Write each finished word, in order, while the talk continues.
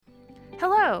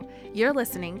Hello, you're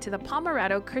listening to the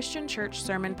Pomerado Christian Church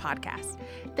Sermon Podcast.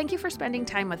 Thank you for spending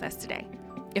time with us today.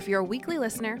 If you're a weekly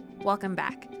listener, welcome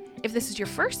back. If this is your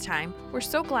first time, we're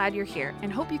so glad you're here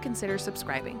and hope you consider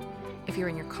subscribing. If you're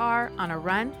in your car, on a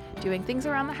run, doing things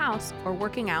around the house, or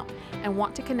working out, and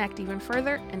want to connect even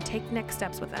further and take next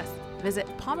steps with us, visit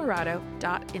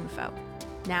pomerado.info.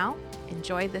 Now,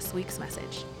 enjoy this week's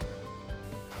message.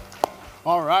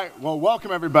 All right. Well,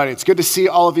 welcome everybody. It's good to see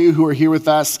all of you who are here with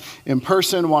us in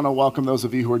person. Want to welcome those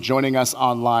of you who are joining us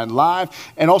online live,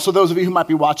 and also those of you who might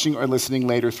be watching or listening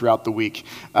later throughout the week.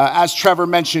 As Trevor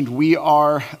mentioned, we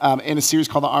are in a series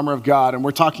called The Armor of God, and we're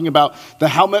talking about the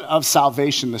helmet of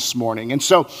salvation this morning. And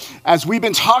so, as we've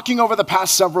been talking over the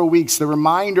past several weeks, the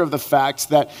reminder of the fact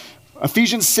that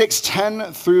Ephesians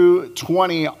 6:10 through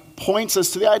 20 points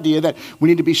us to the idea that we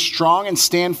need to be strong and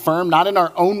stand firm, not in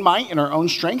our own might and our own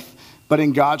strength, but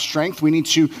in God's strength. We need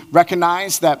to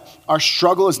recognize that our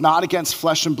struggle is not against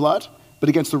flesh and blood, but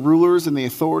against the rulers and the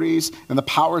authorities and the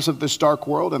powers of this dark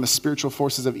world and the spiritual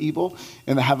forces of evil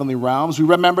in the heavenly realms. We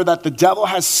remember that the devil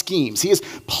has schemes. He is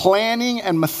planning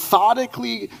and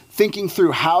methodically thinking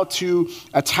through how to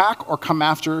attack or come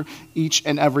after each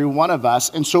and every one of us.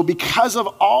 And so because of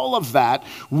all of that,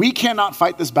 we cannot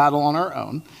fight this battle on our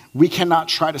own. We cannot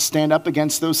try to stand up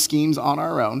against those schemes on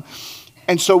our own.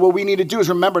 And so what we need to do is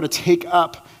remember to take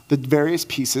up the various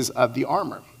pieces of the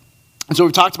armor. And so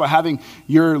we've talked about having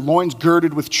your loins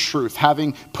girded with truth,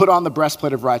 having put on the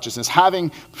breastplate of righteousness,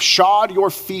 having shod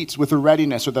your feet with the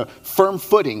readiness or the firm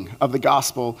footing of the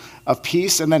gospel of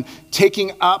peace, and then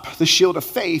taking up the shield of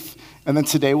faith. And then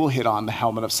today we'll hit on the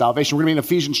helmet of salvation. We're going to be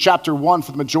in Ephesians chapter 1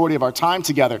 for the majority of our time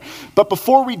together. But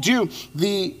before we do,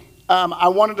 I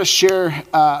wanted to share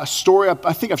a story.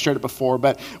 I think I've shared it before,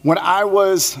 but when I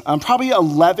was probably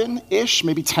 11-ish,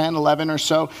 maybe 10, 11 or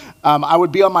so, I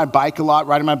would be on my bike a lot,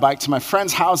 riding my bike to my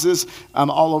friends' houses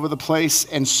all over the place.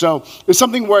 And so it's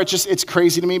something where it's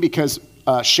crazy to me because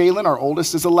Shaylin, our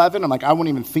oldest, is 11. I'm like, I wouldn't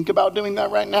even think about doing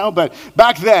that right now. But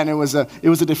back then, it was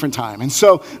a different time. And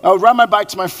so I would ride my bike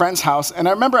to my friend's house, and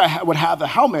I remember I would have the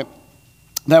helmet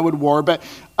that I would wear, but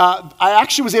I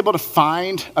actually was able to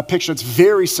find a picture that's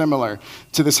very similar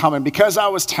to this helmet because I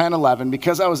was 10, 11,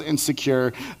 because I was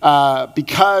insecure,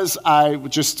 because I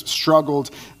just struggled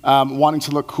wanting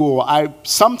to look cool. I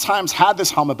sometimes had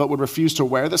this helmet but would refuse to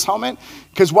wear this helmet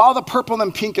because while the purple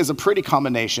and pink is a pretty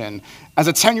combination, as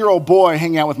a 10-year-old boy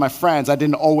hanging out with my friends, I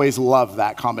didn't always love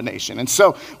that combination. And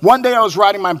so one day I was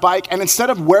riding my bike, and instead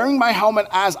of wearing my helmet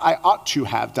as I ought to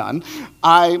have done,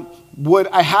 I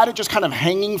had it just kind of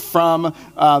hanging from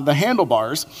the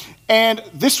handlebars. And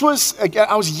this was, again,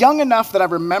 I was young enough that I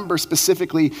remember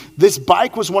specifically, this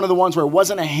bike was one of the ones where it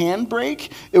wasn't a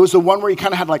handbrake. It was the one where you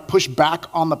kind of had to push back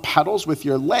on the pedals with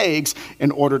your legs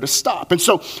in order to stop. And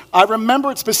so I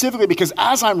remember it specifically because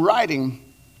as I'm riding,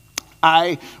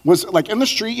 I was in the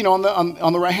street, on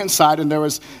the right-hand side, and there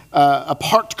was a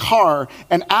parked car.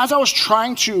 And as I was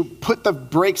trying to put the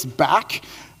brakes back,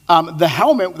 the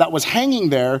helmet that was hanging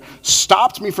there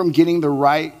stopped me from getting the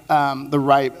right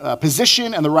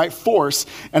position and the right force.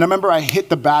 And I remember I hit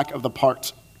the back of the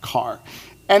parked car.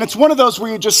 And it's one of those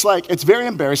where you just it's very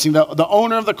embarrassing. The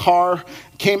owner of the car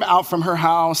came out from her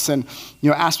house and,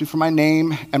 asked me for my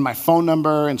name and my phone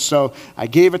number. And so I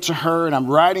gave it to her, and I'm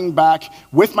riding back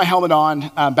with my helmet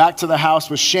on, back to the house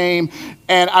with shame.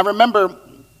 And I remember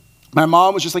my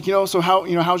mom was just like, so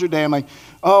how's your day? I'm like,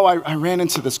 oh, I ran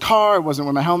into this car. I wasn't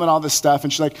wearing my helmet, all this stuff.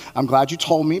 And she's like, I'm glad you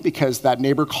told me because that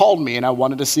neighbor called me and I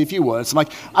wanted to see if you would. So I'm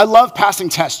like, I love passing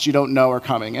tests you don't know are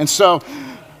coming. And so,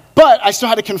 but I still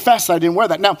had to confess that I didn't wear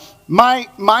that. Now,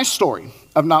 my story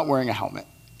of not wearing a helmet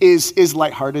is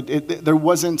lighthearted. There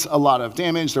wasn't a lot of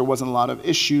damage. There wasn't a lot of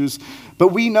issues. But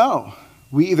we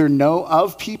either know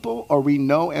of people or we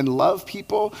know and love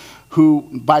people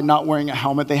who, by not wearing a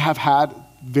helmet, they have had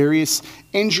various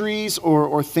injuries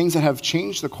or things that have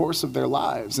changed the course of their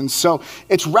lives. And so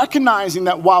it's recognizing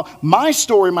that while my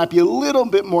story might be a little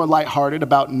bit more lighthearted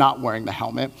about not wearing the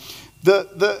helmet,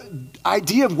 the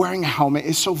idea of wearing a helmet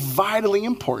is so vitally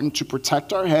important to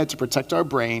protect our head, to protect our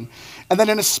brain. And then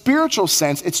in a spiritual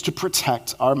sense, it's to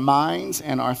protect our minds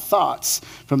and our thoughts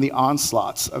from the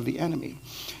onslaughts of the enemy.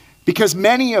 Because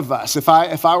many of us, if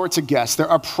I were to guess, there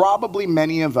are probably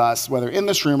many of us, whether in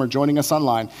this room or joining us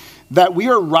online, that we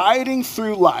are riding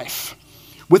through life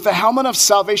with the helmet of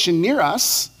salvation near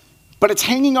us, but it's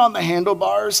hanging on the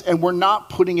handlebars and we're not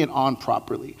putting it on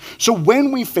properly. So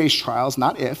when we face trials,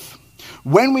 not if,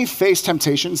 when we face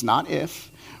temptations, not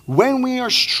if, when we are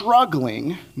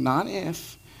struggling, not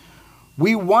if,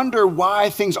 we wonder why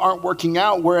things aren't working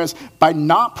out, whereas by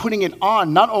not putting it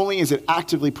on, not only is it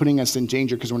actively putting us in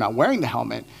danger because we're not wearing the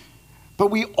helmet, but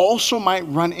we also might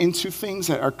run into things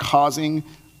that are causing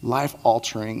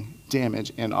life-altering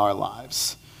damage in our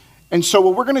lives. And so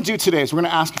what we're going to do today is we're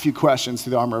going to ask a few questions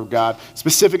through the armor of God,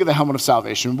 specifically the helmet of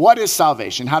salvation. What is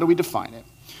salvation? How do we define it?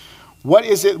 What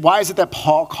is it? Why is it that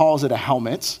Paul calls it a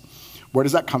helmet? Where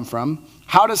does that come from?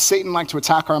 How does Satan like to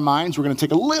attack our minds? We're going to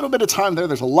take a little bit of time there.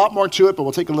 There's a lot more to it, but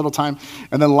we'll take a little time.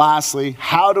 And then lastly,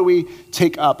 how do we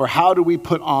take up, or how do we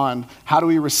put on, how do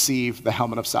we receive the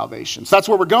helmet of salvation? So that's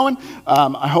where we're going.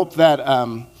 I hope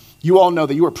that you all know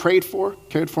that you were prayed for,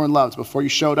 cared for, and loved before you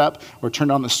showed up or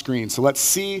turned on the screen. So let's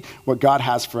see what God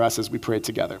has for us as we pray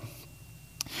together.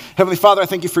 Heavenly Father, I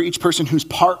thank you for each person who's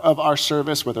part of our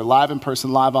service, whether live in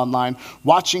person, live online,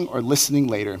 watching, or listening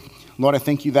later. Lord, I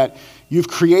thank you that you've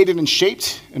created and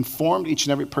shaped and formed each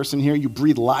and every person here. You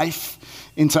breathe life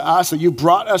into us, that you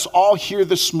brought us all here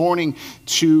this morning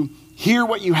to hear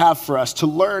what you have for us, to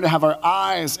learn, to have our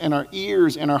eyes and our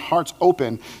ears and our hearts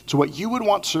open to what you would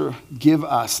want to give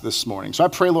us this morning. So I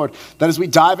pray, Lord, that as we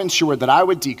dive into your word, that I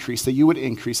would decrease, that you would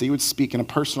increase, that you would speak in a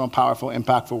personal, powerful,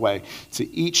 impactful way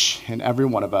to each and every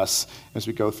one of us as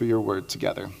we go through your word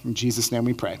together. In Jesus' name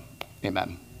we pray.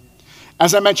 Amen.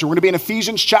 As I mentioned, we're going to be in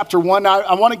Ephesians chapter 1. Now,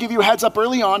 I want to give you a heads up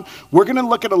early on. We're going to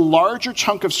look at a larger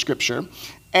chunk of scripture.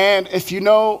 And if you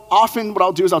know, often what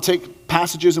I'll do is I'll take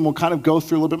passages and we'll kind of go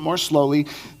through a little bit more slowly.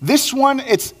 This one,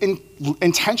 it's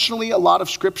intentionally a lot of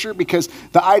scripture because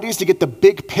the idea is to get the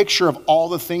big picture of all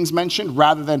the things mentioned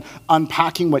rather than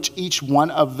unpacking what each one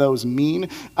of those mean.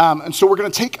 And so we're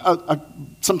going to take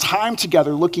some time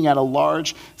together looking at a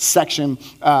large section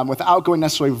without going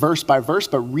necessarily verse by verse,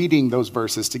 but reading those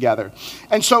verses together.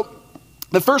 And so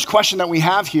the first question that we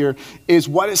have here is,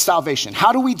 what is salvation?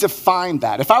 How do we define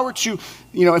that? If I were to,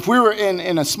 if we were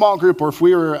in a small group or if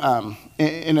we were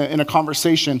in a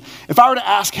conversation, if I were to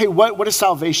ask, hey, what does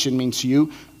salvation mean to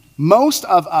you? Most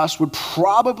of us would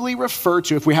probably refer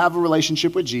to, if we have a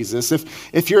relationship with Jesus,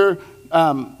 if you're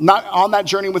not on that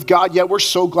journey with God yet, we're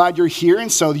so glad you're here. And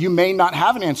so you may not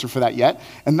have an answer for that yet.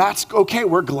 And that's okay.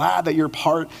 We're glad that you're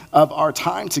part of our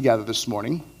time together this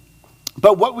morning.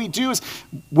 But what we do is,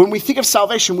 when we think of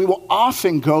salvation, we will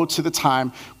often go to the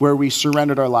time where we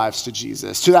surrendered our lives to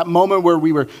Jesus, to that moment where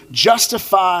we were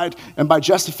justified, and by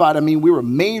justified, I mean we were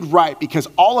made right because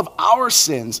all of our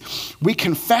sins, we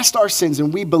confessed our sins,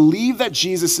 and we believe that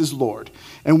Jesus is Lord,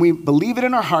 and we believe it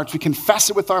in our hearts, we confess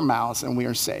it with our mouths, and we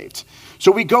are saved. So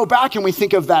we go back and we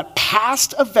think of that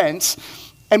past event,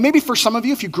 and maybe for some of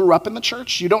you, if you grew up in the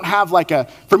church, you don't have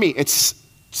for me, it's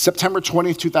September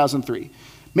 20th, 2003.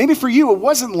 Maybe for you, it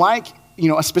wasn't like,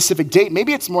 a specific date.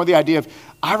 Maybe it's more the idea of,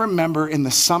 I remember in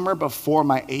the summer before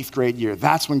my 8th grade year,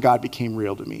 that's when God became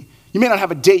real to me. You may not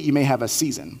have a date, you may have a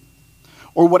season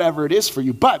or whatever it is for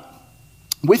you. But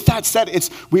with that said,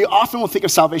 we often will think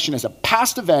of salvation as a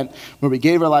past event where we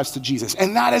gave our lives to Jesus.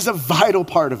 And that is a vital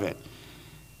part of it.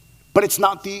 But it's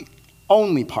not the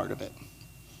only part of it.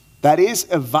 That is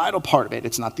a vital part of it.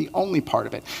 It's not the only part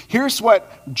of it. Here's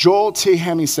what Joel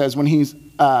Tehemi says when he's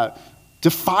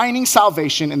defining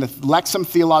salvation in the Lexham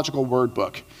Theological Word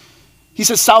Book. He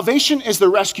says, salvation is the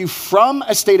rescue from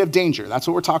a state of danger. That's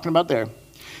what we're talking about there.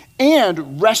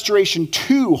 And restoration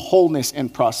to wholeness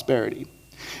and prosperity.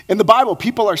 In the Bible,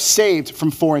 people are saved from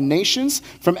foreign nations,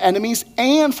 from enemies,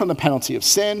 and from the penalty of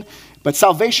sin. But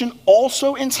salvation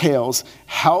also entails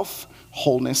health,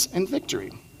 wholeness, and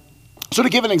victory. So to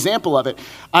give an example of it,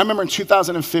 I remember in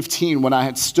 2015 when I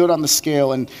had stood on the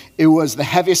scale and it was the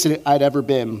heaviest I'd ever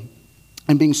been,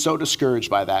 and being so discouraged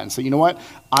by that. And so, you know what?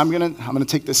 I'm gonna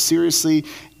take this seriously.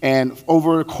 And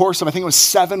over a course of, I think it was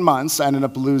 7 months, I ended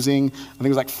up losing, I think it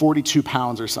was like 42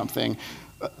 pounds or something.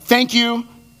 Thank you,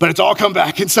 but it's all come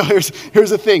back. And so here's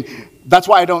the thing. That's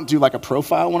why I don't do like a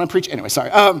profile when I preach. Anyway, sorry.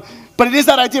 But it is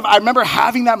that idea of, I remember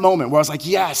having that moment where I was like,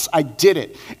 yes, I did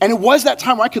it. And it was that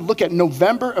time where I could look at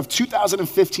November of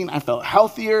 2015. I felt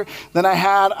healthier than I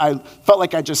had. I felt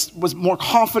like I just was more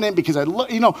confident because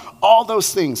all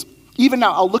those things. Even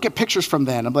now, I'll look at pictures from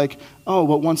then. I'm like, oh,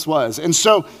 what once was. And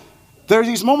so there are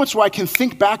these moments where I can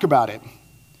think back about it.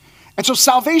 And so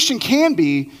salvation can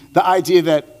be the idea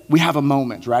that we have a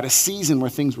moment, right? A season where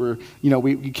things were,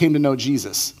 we came to know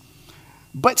Jesus.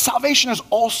 But salvation is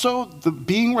also the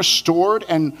being restored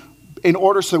and in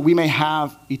order so that we may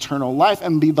have eternal life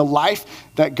and be the life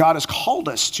that God has called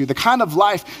us to, the kind of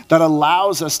life that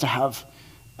allows us to have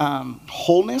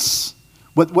wholeness,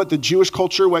 what the Jewish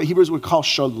culture, what Hebrews would call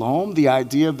shalom, the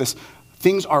idea of this,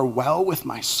 things are well with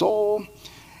my soul.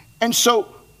 And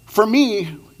so for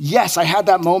me, yes, I had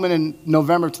that moment in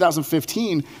November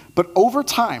 2015, but over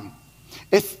time,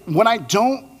 when I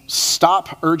don't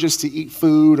stop urges to eat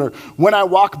food, or when I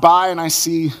walk by and I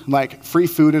see like free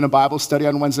food in a Bible study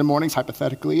on Wednesday mornings,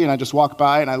 hypothetically, and I just walk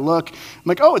by and I look, I'm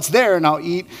like, oh, it's there, and I'll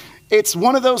eat. It's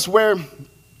one of those where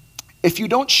if you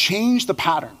don't change the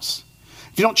patterns,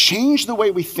 if you don't change the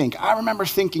way we think, I remember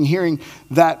hearing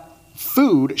that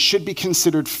food should be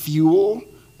considered fuel,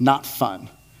 not fun.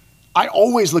 I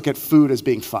always look at food as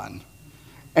being fun.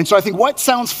 And so I think, what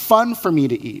sounds fun for me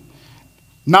to eat?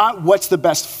 Not what's the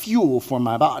best fuel for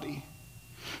my body.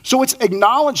 So it's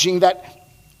acknowledging that,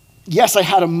 yes, I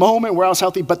had a moment where I was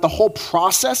healthy, but the whole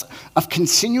process of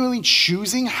continually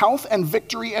choosing health and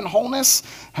victory and wholeness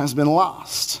has been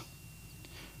lost.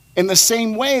 In the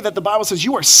same way that the Bible says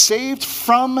you are saved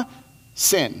from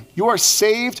sin. You are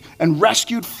saved and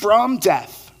rescued from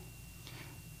death.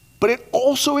 But it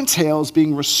also entails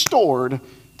being restored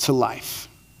to life.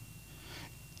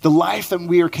 The life that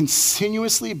we are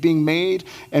continuously being made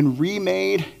and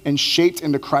remade and shaped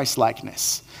into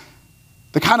Christ-likeness.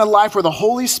 The kind of life where the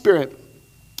Holy Spirit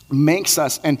makes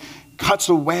us and cuts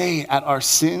away at our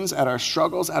sins, at our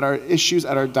struggles, at our issues,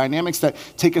 at our dynamics that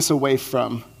take us away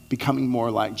from becoming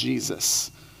more like Jesus.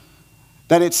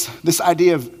 That it's this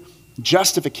idea of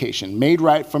justification, made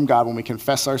right from God when we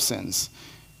confess our sins.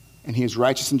 And he is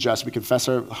righteous and just. We confess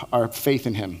our faith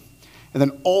in him. And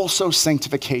then also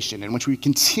sanctification, in which we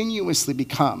continuously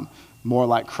become more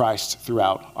like Christ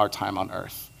throughout our time on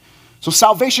earth. So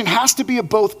salvation has to be a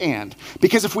both and.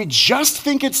 Because if we just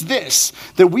think it's this,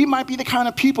 then we might be the kind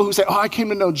of people who say, oh, I came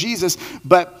to know Jesus,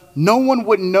 but no one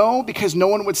would know because no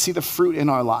one would see the fruit in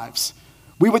our lives.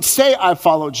 We would say, I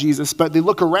follow Jesus, but they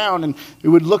look around and it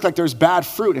would look like there's bad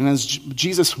fruit. And as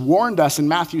Jesus warned us in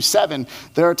Matthew 7,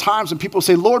 there are times when people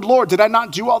say, Lord, Lord, did I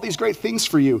not do all these great things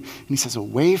for you? And he says,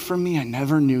 away from me, I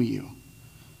never knew you.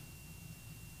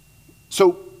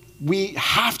 So we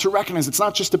have to recognize it's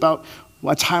not just about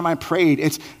what time I prayed.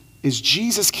 Is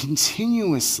Jesus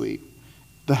continuously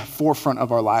the forefront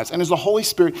of our lives? And is the Holy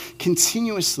Spirit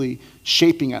continuously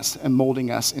shaping us and molding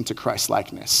us into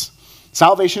Christ-likeness?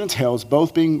 Salvation entails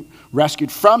both being rescued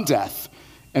from death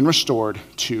and restored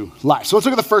to life. So let's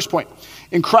look at the first point.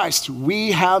 In Christ,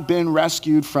 we have been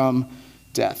rescued from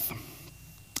death. I'm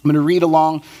going to read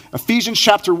along Ephesians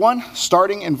chapter 1,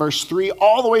 starting in verse 3,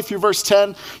 all the way through verse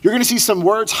 10. You're going to see some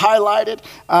words highlighted.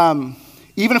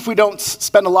 Even if we don't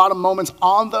spend a lot of moments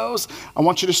on those, I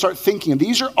want you to start thinking.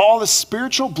 These are all the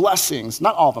spiritual blessings.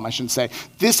 Not all of them, I shouldn't say.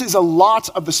 This is a lot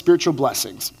of the spiritual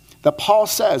blessings that Paul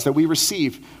says that we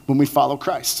receive when we follow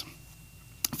Christ.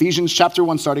 Ephesians chapter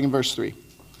 1, starting in verse 3.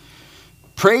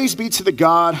 Praise be to the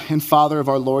God and Father of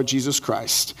our Lord Jesus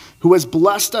Christ, who has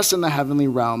blessed us in the heavenly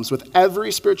realms with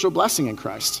every spiritual blessing in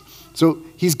Christ. So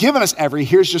he's given us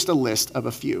here's just a list of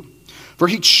a few. For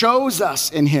he chose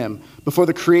us in him before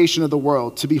the creation of the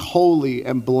world to be holy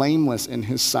and blameless in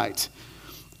his sight.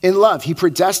 In love, he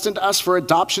predestined us for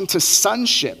adoption to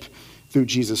sonship through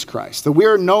Jesus Christ. That we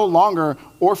are no longer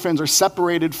orphans or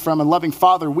separated from a loving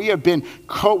Father. We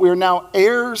are now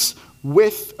heirs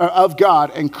of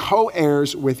God and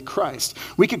co-heirs with Christ.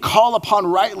 We could call upon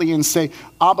rightly and say,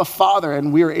 Abba, Father,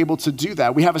 and we are able to do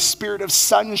that. We have a spirit of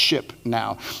sonship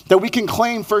now. That we can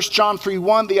claim 1 John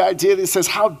 3:1, the idea that says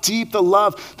how deep the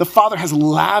love the Father has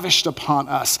lavished upon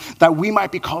us, that we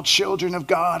might be called children of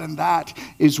God, and that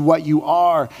is what you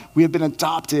are. We have been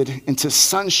adopted into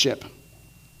sonship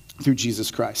through Jesus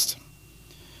Christ.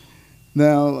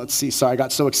 Now, let's see. Sorry, I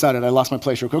got so excited. I lost my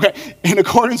place real quick. Okay. In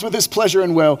accordance with his pleasure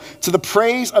and will, to the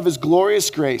praise of his glorious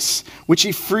grace, which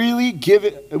he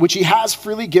has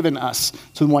freely given us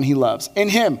to the one he loves. In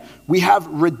him, we have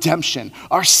redemption.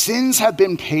 Our sins have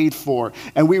been paid for.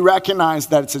 And we recognize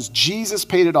that it says Jesus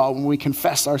paid it all when we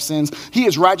confess our sins. He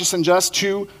is righteous and just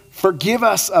to forgive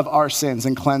us of our sins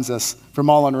and cleanse us from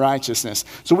all unrighteousness.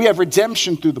 So we have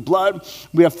redemption through the blood.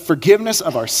 We have forgiveness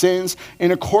of our sins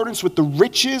in accordance with the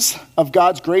riches of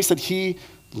God's grace that he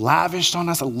lavished on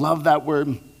us. I love that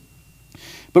word.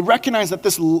 But recognize that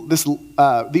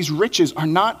these riches are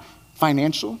not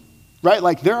financial, right?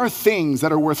 Like there are things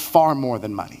that are worth far more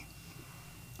than money.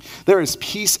 There is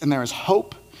peace and there is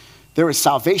hope. There is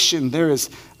salvation. There is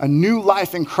a new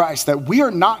life in Christ that we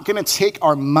are not going to take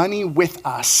our money with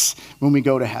us when we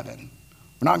go to heaven.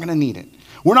 We're not going to need it.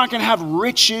 We're not going to have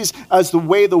riches as the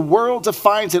way the world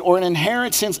defines it or an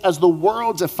inheritance as the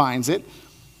world defines it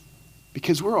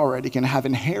because we're already going to have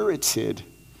inherited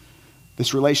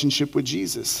this relationship with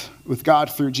Jesus, with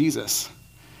God through Jesus.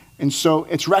 And so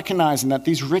it's recognizing that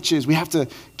these riches, we have to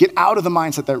get out of the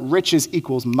mindset that riches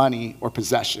equals money or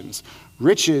possessions.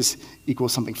 Riches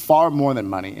equals something far more than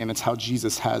money, and it's how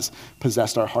Jesus has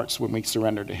possessed our hearts when we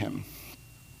surrender to him.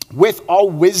 With all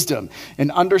wisdom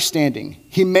and understanding,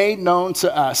 he made known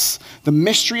to us the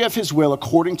mystery of his will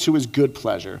according to his good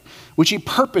pleasure, which he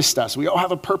purposed us. We all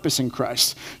have a purpose in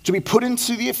Christ, to be put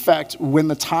into the effect when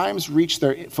the times reach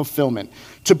their fulfillment,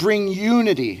 to bring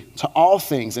unity to all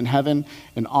things in heaven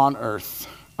and on earth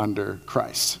under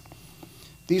Christ.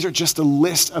 These are just a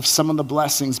list of some of the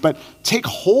blessings, but take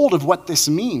hold of what this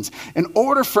means. In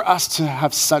order for us to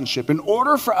have sonship, in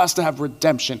order for us to have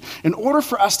redemption, in order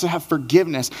for us to have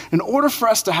forgiveness, in order for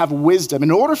us to have wisdom,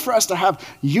 in order for us to have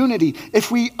unity, if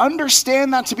we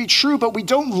understand that to be true, but we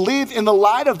don't live in the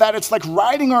light of that, it's like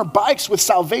riding our bikes with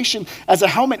salvation as a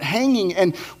helmet hanging,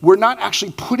 and we're not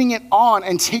actually putting it on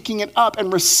and taking it up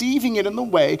and receiving it in the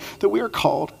way that we are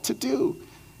called to do.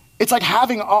 It's like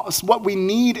having what we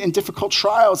need in difficult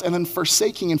trials and then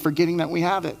forsaking and forgetting that we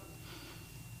have it.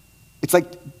 It's like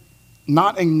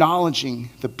not acknowledging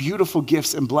the beautiful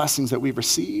gifts and blessings that we've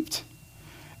received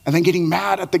and then getting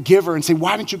mad at the giver and say,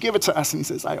 why didn't you give it to us? And he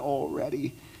says, I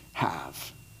already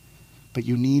have. But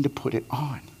you need to put it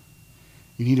on.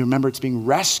 You need to remember it's being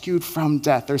rescued from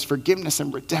death. There's forgiveness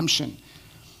and redemption.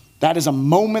 That is a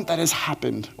moment that has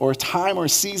happened, or a time or a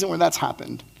season where that's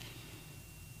happened.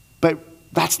 But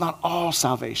that's not all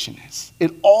salvation is.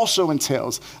 It also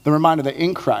entails the reminder that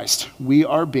in Christ, we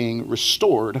are being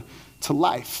restored to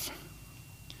life.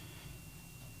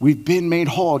 We've been made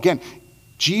whole. Again,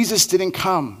 Jesus didn't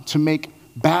come to make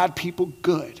bad people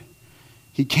good.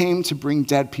 He came to bring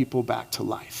dead people back to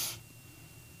life.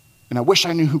 And I wish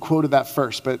I knew who quoted that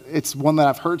first, but it's one that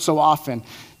I've heard so often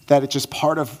that it's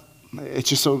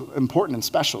just so important and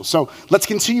special. So let's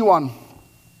continue on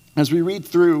as we read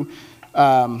through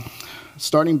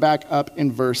starting back up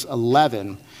in verse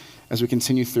 11 as we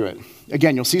continue through it.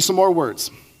 Again, you'll see some more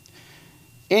words.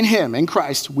 In him, in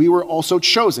Christ, we were also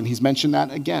chosen. He's mentioned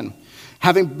that again.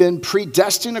 Having been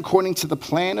predestined according to the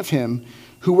plan of him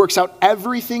who works out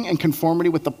everything in conformity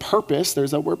with the purpose,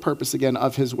 there's that word purpose again,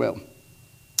 of his will.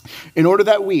 In order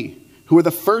that we, who are the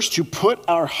first to put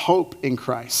our hope in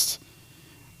Christ,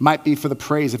 might be for the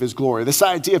praise of his glory. This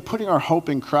idea of putting our hope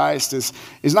in Christ is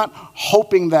not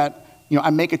hoping that I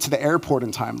make it to the airport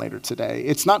in time later today.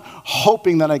 It's not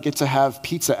hoping that I get to have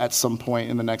pizza at some point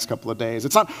in the next couple of days.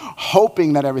 It's not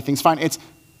hoping that everything's fine. It's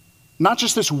not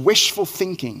just this wishful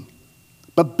thinking,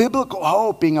 but biblical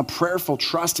hope being a prayerful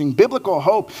trusting, biblical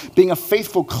hope being a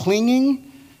faithful clinging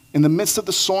in the midst of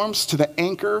the storms to the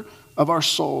anchor of our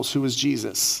souls, who is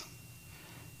Jesus.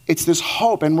 It's this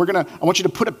hope, and I want you to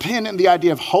put a pin in the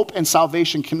idea of hope and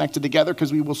salvation connected together,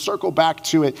 because we will circle back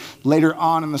to it later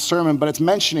on in the sermon, but it's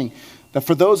mentioning that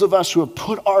for those of us who have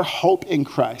put our hope in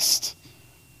Christ,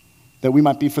 that we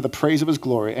might be for the praise of his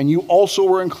glory. And you also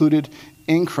were included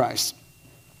in Christ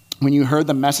when you heard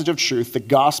the message of truth, the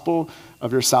gospel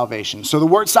of your salvation. So the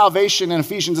word salvation in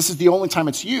Ephesians, this is the only time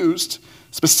it's used,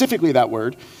 specifically that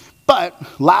word.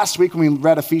 But last week when we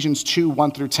read Ephesians 2,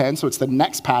 1 through 10, so it's the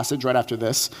next passage right after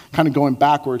this, kind of going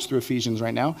backwards through Ephesians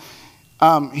right now,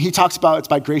 he talks about it's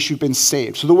by grace you've been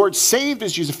saved. So the word saved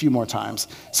is used a few more times.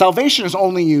 Salvation is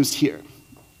only used here.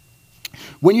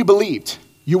 When you believed,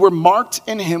 you were marked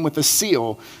in him with a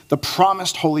seal, the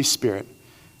promised Holy Spirit.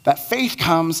 That faith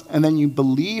comes, and then you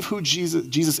believe who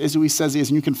Jesus is, who he says he is,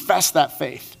 and you confess that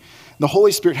faith. The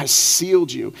Holy Spirit has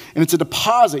sealed you, and it's a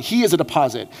deposit. He is a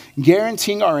deposit,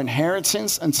 guaranteeing our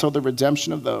inheritance until the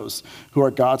redemption of those who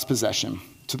are God's possession,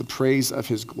 to the praise of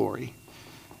his glory.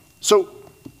 So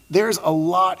there's a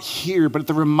lot here, but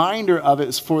the reminder of it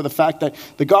is for the fact that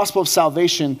the gospel of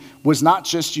salvation was not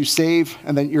just you save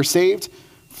and then you're saved,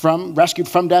 rescued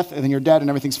from death, and then you're dead and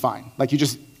everything's fine. Like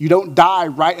you don't die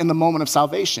right in the moment of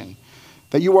salvation.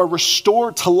 That you are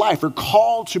restored to life, or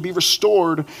called to be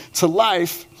restored to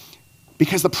life,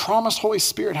 because the promised Holy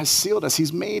Spirit has sealed us.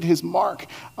 He's made his mark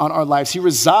on our lives. He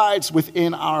resides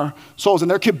within our souls. And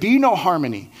there could be no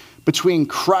harmony between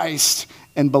Christ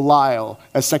and Belial,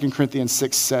 as 2 Corinthians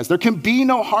 6 says. There can be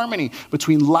no harmony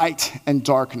between light and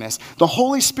darkness. The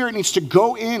Holy Spirit needs to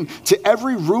go in to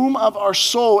every room of our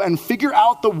soul and figure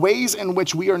out the ways in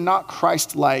which we are not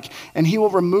Christ-like. And he will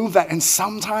remove that. And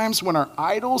sometimes when our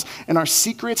idols and our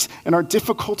secrets and our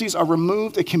difficulties are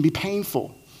removed, it can be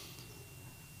painful.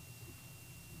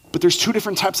 But there's two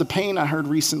different types of pain I heard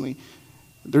recently.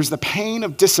 There's the pain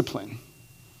of discipline.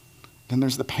 Then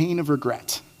there's the pain of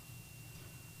regret.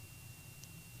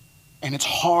 And it's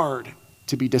hard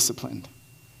to be disciplined,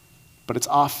 but it's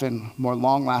often more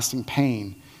long-lasting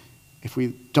pain if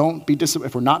we're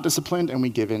not disciplined and we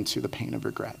give in to the pain of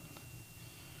regret.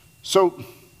 So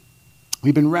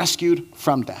we've been rescued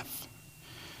from death.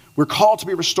 We're called to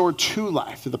be restored to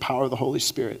life through the power of the Holy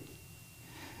Spirit.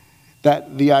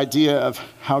 That the idea of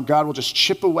how God will just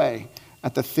chip away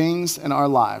at the things in our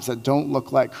lives that don't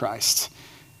look like Christ.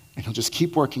 And he'll just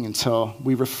keep working until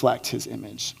we reflect his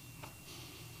image.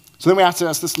 So then we have to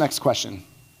ask this next question.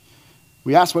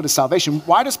 We ask, what is salvation?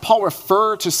 Why does Paul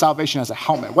refer to salvation as a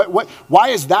helmet? Why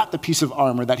is that the piece of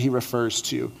armor that he refers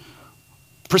to?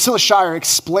 Priscilla Shirer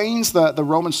explains the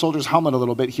Roman soldier's helmet a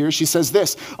little bit here. She says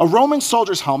this: a Roman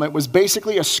soldier's helmet was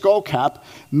basically a skull cap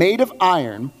made of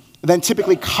iron, then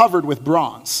typically covered with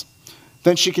bronze.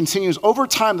 Then she continues, over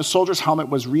time, the soldier's helmet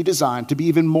was redesigned to be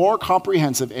even more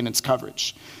comprehensive in its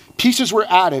coverage. Pieces were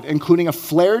added, including a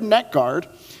flared neck guard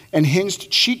and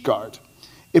hinged cheek guard.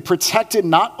 It protected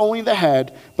not only the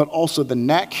head, but also the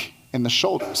neck and the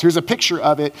shoulders. Here's a picture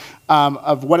of it,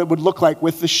 of what it would look like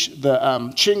with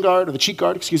the chin guard, or the cheek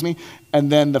guard,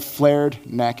 and then the flared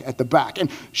neck at the back. And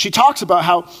she talks about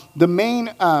how the main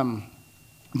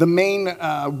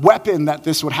weapon that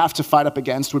this would have to fight up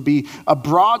against would be a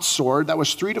broadsword that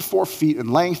was 3 to 4 feet in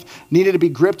length, needed to be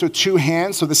gripped with 2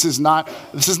 hands. So this is not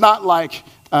like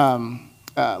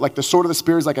the sword of the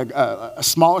spear is like a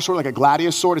smaller sword, like a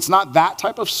gladius sword. It's not that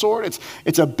type of sword.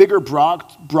 It's a bigger broad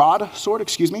sword,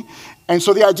 And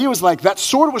so the idea was like that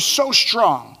sword was so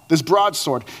strong, this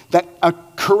broadsword, that a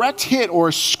correct hit or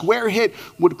a square hit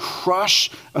would crush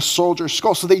a soldier's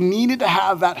skull. So they needed to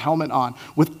have that helmet on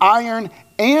with iron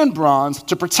and bronze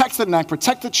to protect the neck,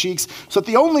 protect the cheeks, so that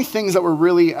the only things that were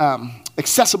really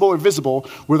accessible or visible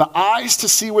were the eyes to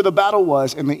see where the battle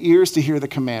was and the ears to hear the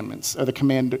commandments or the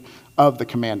command of the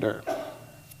commander.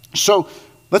 So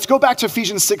let's go back to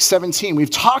Ephesians 6:17. We've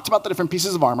talked about the different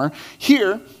pieces of armor.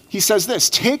 Here, he says this: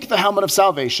 take the helmet of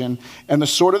salvation and the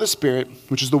sword of the Spirit,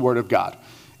 which is the word of God.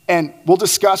 And we'll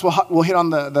discuss, we'll hit on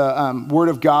the word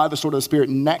of God, the sword of the Spirit,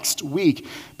 next week.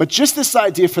 But just this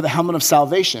idea for the helmet of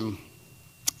salvation,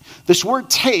 this word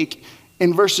take,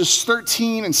 in verses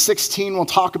 13 and 16, we'll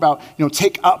talk about,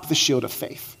 take up the shield of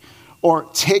faith, or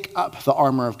take up the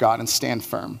armor of God and stand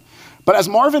firm. But as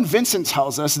Marvin Vincent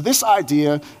tells us, this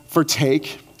idea for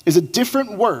take is a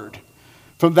different word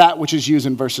from that which is used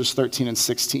in verses 13 and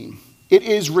 16. It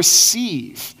is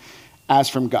receive as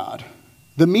from God.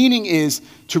 The meaning is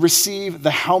to receive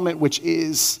the helmet, which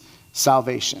is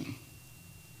salvation.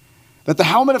 That the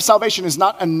helmet of salvation is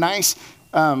not a nice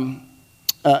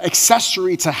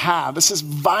accessory to have. This is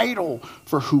vital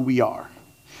for who we are.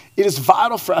 It is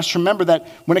vital for us to remember that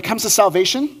when it comes to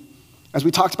salvation, as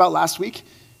we talked about last week,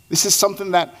 this is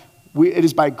something that it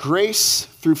is by grace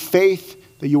through faith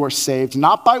that you are saved,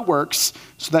 not by works,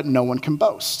 so that no one can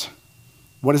boast.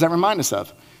 What does that remind us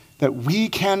of? That we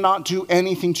cannot do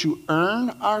anything to earn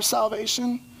our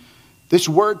salvation. This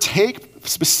word take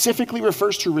specifically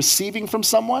refers to receiving from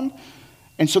someone.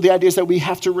 And so the idea is that we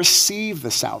have to receive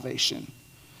the salvation.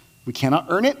 We cannot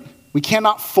earn it. We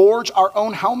cannot forge our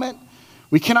own helmet.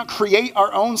 We cannot create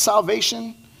our own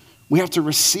salvation. We have to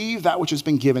receive that which has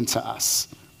been given to us.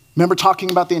 Remember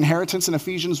talking about the inheritance in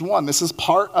Ephesians 1. This is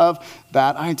part of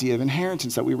that idea of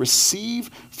inheritance, that we receive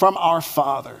from our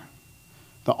Father.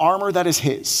 The armor that is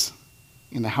his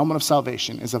in the helmet of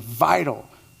salvation is a vital,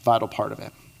 vital part of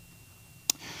it.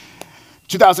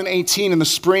 2018 in the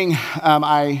spring,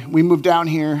 we moved down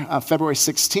here February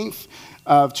 16th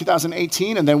of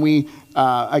 2018, and then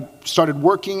I started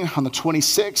working on the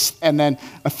 26th, and then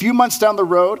a few months down the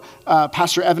road,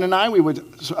 Pastor Evan and I, we would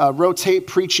rotate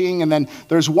preaching, and then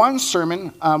there's one sermon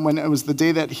when it was the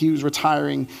day that he was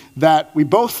retiring that we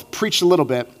both preached a little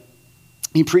bit.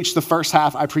 He preached the first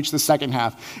half, I preached the second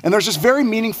half. And there's this very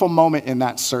meaningful moment in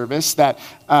that service that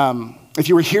if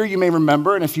you were here, you may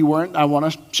remember, and if you weren't, I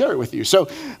want to share it with you. So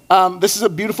this is a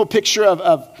beautiful picture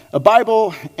of a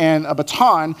Bible and a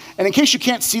baton. And in case you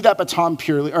can't see that baton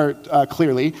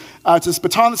clearly, it's this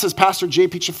baton that says, Pastor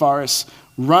J.P. Charfauros,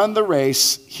 run the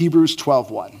race, Hebrews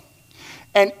 12:1.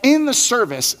 And in the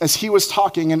service, as he was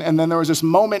talking, and then there was this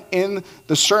moment in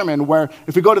the sermon where,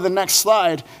 if we go to the next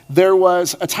slide, there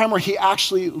was a time where he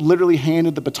actually literally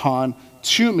handed the baton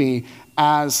to me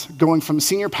as going from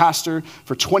senior pastor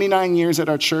for 29 years at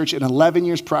our church and 11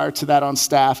 years prior to that on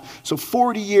staff. So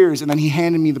 40 years, and then he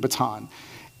handed me the baton.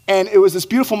 And it was this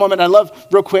beautiful moment. I love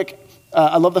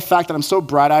the fact that I'm so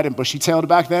bright-eyed and bushy-tailed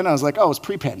back then. I was like, it's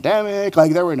pre-pandemic,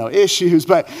 like there were no issues,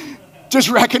 but just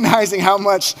recognizing how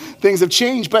much things have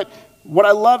changed. But what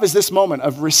I love is this moment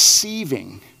of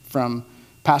receiving from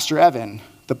Pastor Evan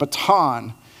the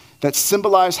baton that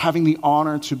symbolized having the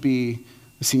honor to be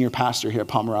the senior pastor here at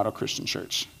Palmerado Christian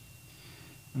Church.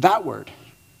 That word,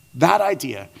 that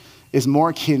idea is more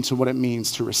akin to what it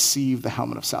means to receive the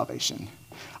helmet of salvation.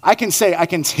 I can say I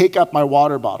can take up my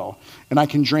water bottle and I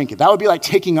can drink it. That would be like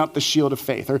taking up the shield of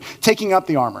faith or taking up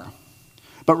the armor.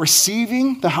 But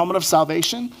receiving the helmet of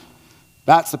salvation,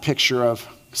 that's the picture of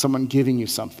someone giving you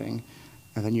something,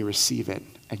 and then you receive it,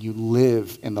 and you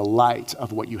live in the light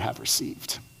of what you have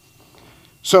received.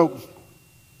 So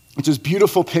it's this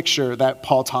beautiful picture that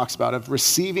Paul talks about of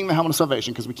receiving the helmet of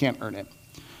salvation, because we can't earn it.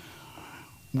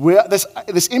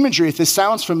 This imagery, if this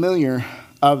sounds familiar,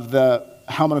 of the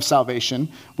helmet of salvation,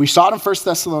 we saw it in 1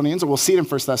 Thessalonians, or we'll see it in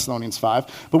 1 Thessalonians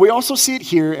 5, but we also see it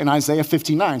here in Isaiah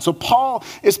 59. So Paul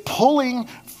is pulling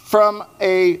from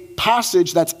a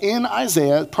passage that's in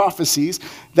Isaiah, prophecies,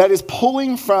 that is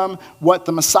pulling from what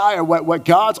the Messiah, what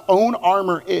God's own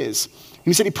armor is.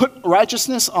 He said he put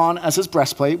righteousness on as his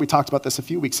breastplate. We talked about this a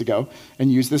few weeks ago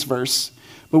and used this verse.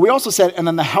 But we also said, and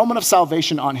then the helmet of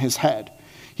salvation on his head.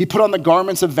 He put on the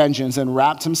garments of vengeance and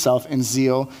wrapped himself in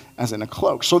zeal as in a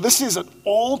cloak. So this is an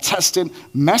Old Testament,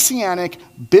 messianic,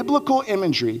 biblical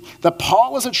imagery that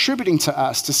Paul is attributing to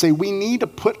us to say we need to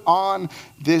put on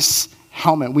this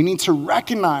helmet. We need to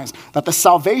recognize that the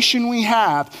salvation we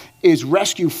have is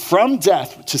rescue from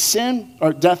death to sin,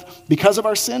 or death because of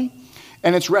our sin,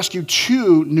 and it's rescue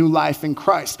to new life in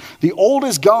Christ. The old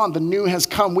is gone, the new has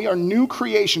come. We are new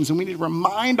creations, and we need to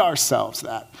remind ourselves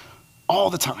that all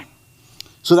the time,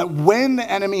 so that when the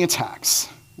enemy attacks,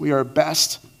 we are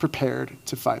best prepared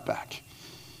to fight back.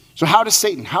 So how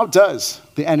does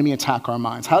the enemy attack our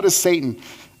minds? How does Satan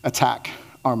attack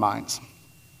our minds?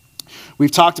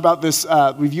 We've talked about this,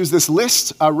 we've used this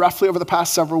list roughly over the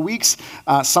past several weeks.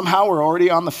 Somehow we're already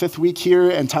on the 5th week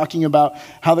here and talking about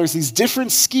how there's these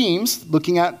different schemes,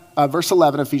 looking at verse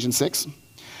 11 of Ephesians 6.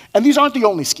 And these aren't the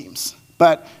only schemes,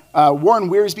 but Warren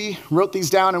Wiersbe wrote these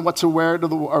down in what to wear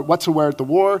at the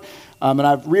war, and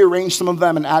I've rearranged some of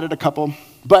them and added a couple.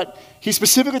 But he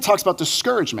specifically talks about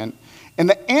discouragement, and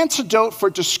the antidote for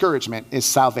discouragement is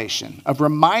salvation, of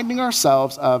reminding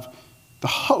ourselves of the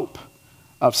hope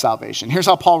of salvation. Here's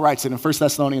how Paul writes it in 1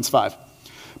 Thessalonians 5.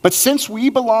 But since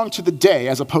we belong to the day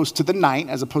as opposed to the night,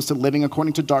 as opposed to living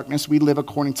according to darkness, we live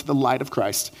according to the light of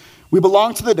Christ. We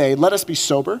belong to the day. Let us be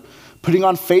sober, putting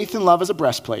on faith and love as a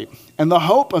breastplate, and the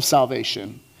hope of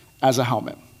salvation as a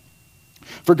helmet.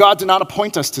 For God did not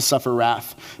appoint us to suffer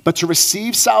wrath, but to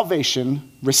receive salvation,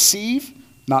 receive,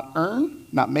 not earn,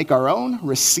 not make our own,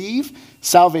 receive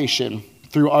salvation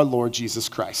through our Lord Jesus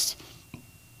Christ.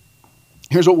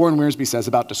 Here's what Warren Wiersbe says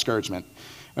about discouragement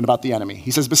and about the enemy.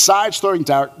 He says, besides throwing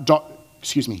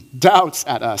doubts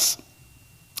at us,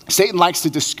 Satan likes to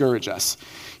discourage us.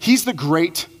 He's the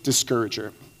great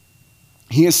discourager.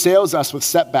 He assails us with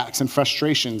setbacks and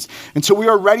frustrations until we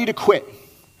are ready to quit.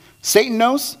 Satan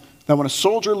knows that when a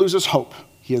soldier loses hope,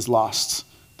 he has lost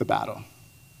the battle.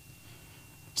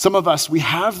 Some of us, we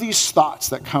have these thoughts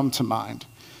that come to mind.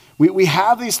 We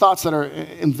have these thoughts that are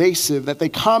invasive, that they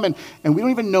come and we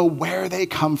don't even know where they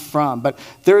come from. But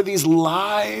there are these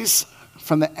lies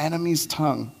from the enemy's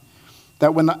tongue,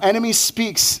 that when the enemy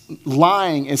speaks,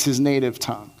 lying is his native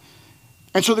tongue.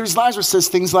 And so there's lies where it says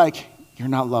things like, you're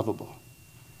not lovable.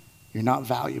 You're not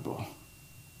valuable.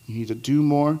 You need to do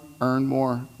more, earn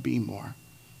more, be more.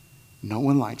 No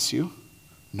one likes you.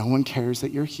 No one cares that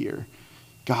you're here.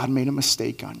 God made a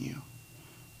mistake on you.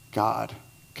 God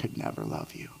could never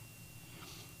love you.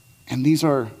 And these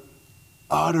are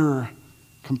utter,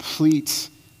 complete,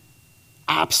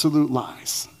 absolute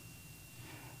lies.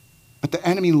 But the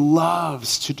enemy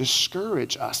loves to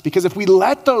discourage us, because if we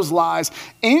let those lies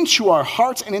into our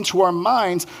hearts and into our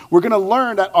minds, we're going to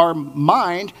learn that our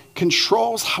mind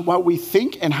controls what we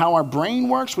think and how our brain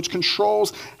works, which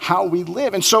controls how we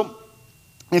live. And so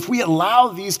if we allow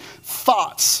these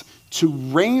thoughts to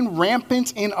reign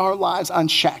rampant in our lives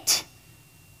unchecked,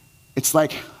 it's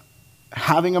like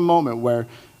having a moment where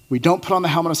we don't put on the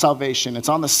helmet of salvation. It's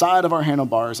on the side of our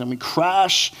handlebars, and we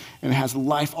crash, and it has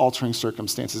life-altering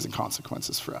circumstances and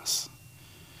consequences for us.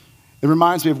 It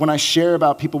reminds me of when I share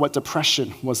about people what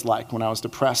depression was like when I was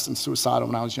depressed and suicidal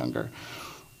when I was younger.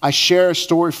 I share a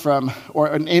story from, or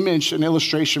an image, an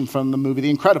illustration from the movie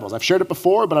The Incredibles. I've shared it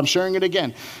before, but I'm sharing it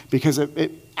again because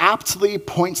it aptly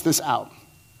points this out.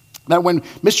 That when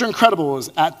Mr. Incredible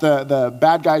is at the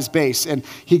bad guy's base, and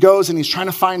he goes and he's trying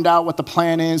to find out what the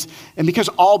plan is, and because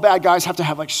all bad guys have to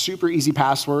have like super easy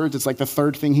passwords, it's like the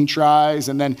third thing he tries,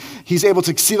 and then he's able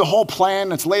to see the whole plan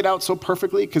that's laid out so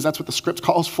perfectly because that's what the script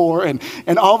calls for, and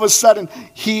all of a sudden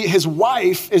his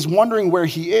wife is wondering where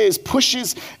he is,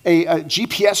 pushes a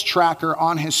GPS tracker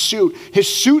on his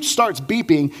suit starts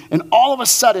beeping, and all of a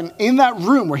sudden in that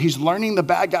room where he's learning the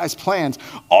bad guy's plans,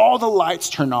 all the lights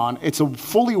turn on. It's a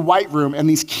fully white room, and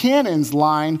these cannons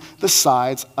line the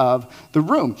sides of the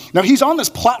room. Now, he's on this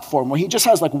platform where he just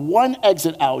has like one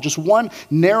exit out, just one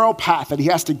narrow path that he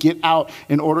has to get out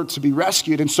in order to be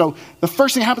rescued. And so the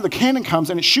first thing happens, the cannon comes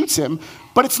and it shoots him,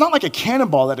 but it's not like a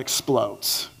cannonball that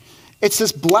explodes. It's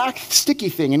this black sticky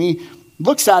thing, and he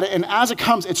looks at it, and as it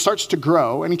comes, it starts to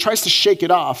grow, and he tries to shake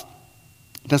it off.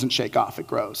 It doesn't shake off, it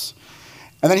grows.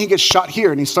 And then he gets shot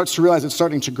here, and he starts to realize it's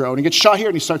starting to grow. And he gets shot here,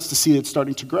 and he starts to see it's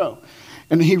starting to grow.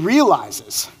 And he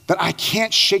realizes that I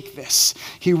can't shake this.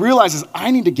 He realizes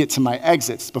I need to get to my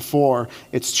exits before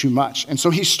it's too much. And so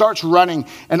he starts running,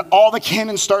 and all the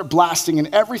cannons start blasting,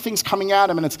 and everything's coming at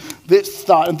him, and it's this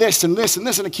thought, and this, and this, and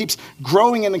this, and it keeps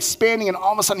growing and expanding, and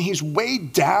all of a sudden he's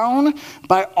weighed down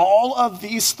by all of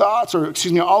these thoughts,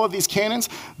 all of these cannons,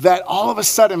 that all of a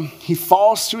sudden he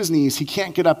falls to his knees, he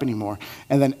can't get up anymore,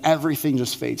 and then everything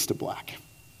just fades to black.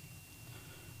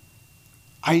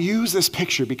 I use this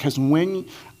picture because when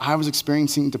I was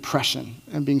experiencing depression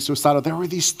and being suicidal, there were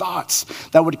these thoughts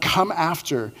that would come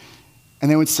after,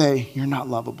 and they would say, you're not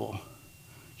lovable.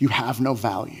 You have no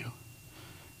value.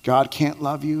 God can't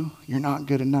love you. You're not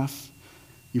good enough.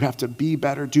 You have to be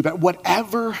better, do better.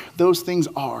 Whatever those things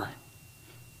are,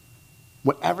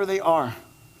 whatever they are,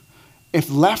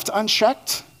 if left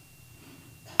unchecked,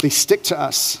 they stick to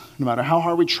us. No matter how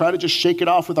hard we try to just shake it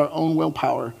off with our own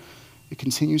willpower, it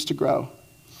continues to grow.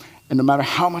 And no matter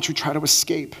how much we try to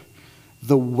escape,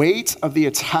 the weight of the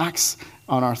attacks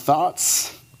on our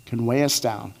thoughts can weigh us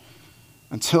down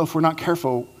until, if we're not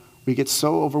careful, we get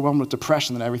so overwhelmed with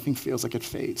depression that everything feels like it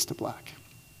fades to black.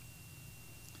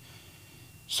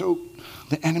 So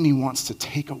the enemy wants to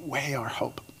take away our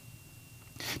hope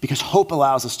because hope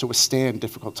allows us to withstand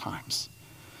difficult times.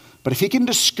 But if he can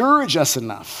discourage us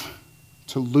enough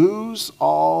to lose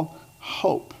all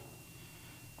hope,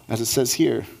 as it says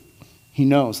here, he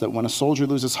knows that when a soldier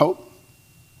loses hope,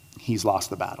 he's lost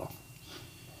the battle.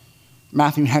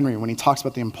 Matthew Henry, when he talks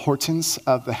about the importance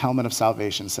of the helmet of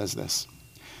salvation, says this: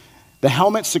 the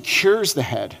helmet secures the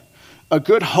head. A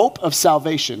good hope of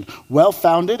salvation,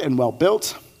 well-founded and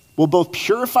well-built, will both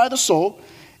purify the soul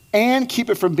and keep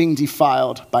it from being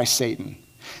defiled by Satan.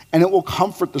 And it will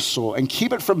comfort the soul and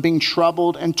keep it from being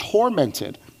troubled and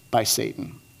tormented by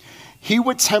Satan. He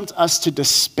would tempt us to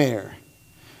despair,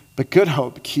 but good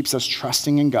hope keeps us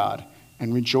trusting in God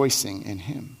and rejoicing in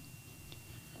him.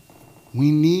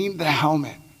 We need the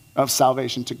helmet of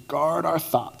salvation to guard our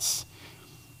thoughts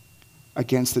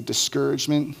against the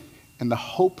discouragement and the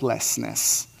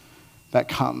hopelessness that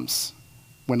comes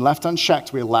when left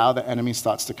unchecked. We allow the enemy's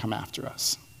thoughts to come after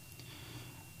us.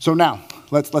 So now,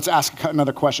 let's ask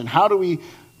another question. How do we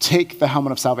take the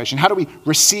helmet of salvation? How do we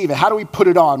receive it? How do we put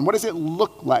it on? What does it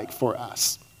look like for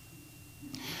us?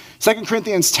 2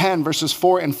 Corinthians 10, verses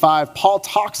 4 and 5, Paul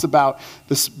talks about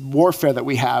this warfare that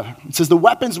we have. It says, the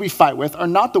weapons we fight with are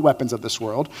not the weapons of this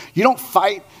world. You don't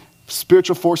fight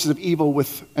spiritual forces of evil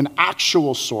with an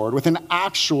actual sword, with an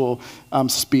actual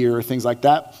spear, or things like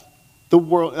that. The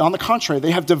world, on the contrary,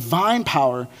 they have divine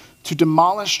power to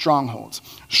demolish strongholds.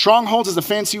 Strongholds is a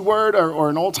fancy word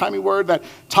or an old-timey word that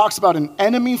talks about an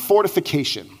enemy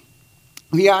fortification.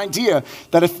 The idea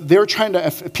that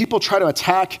if people try to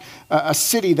attack a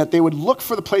city, that they would look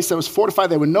for the place that was fortified,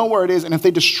 they would know where it is, and if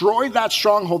they destroyed that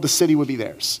stronghold, the city would be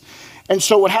theirs. And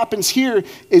so what happens here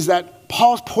is that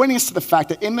Paul's pointing us to the fact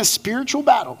that in the spiritual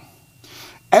battle,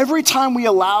 every time we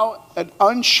allow an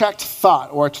unchecked thought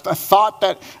or a thought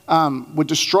that would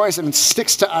destroy us and it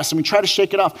sticks to us and we try to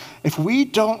shake it off, if we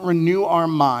don't renew our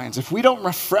minds, if we don't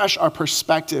refresh our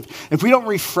perspective, if we don't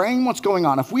reframe what's going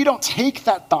on, if we don't take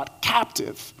that thought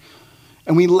captive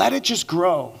and we let it just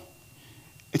grow,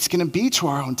 it's going to be to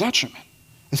our own detriment.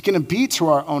 It's going to be to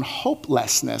our own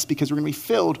hopelessness because we're going to be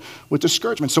filled with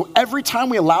discouragement. So every time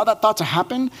we allow that thought to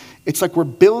happen, it's like we're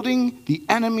building the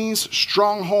enemy's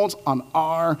strongholds on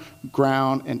our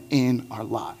ground and in our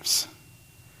lives.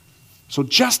 So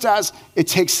just as it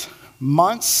takes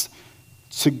months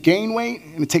to gain weight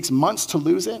and it takes months to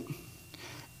lose it,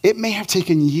 it may have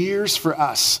taken years for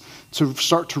us to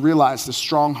start to realize the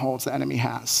strongholds the enemy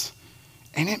has.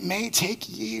 And it may take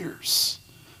years.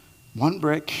 One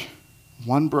brick,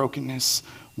 one brokenness,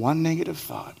 one negative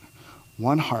thought,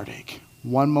 one heartache,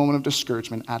 one moment of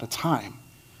discouragement at a time.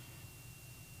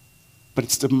 But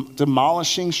it's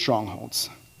demolishing strongholds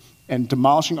and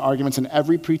demolishing arguments and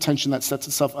every pretension that sets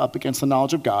itself up against the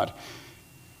knowledge of God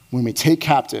when we take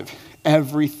captive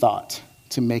every thought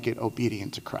to make it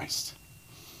obedient to Christ.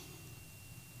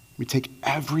 We take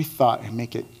every thought and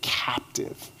make it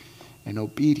captive and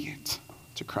obedient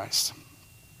to Christ.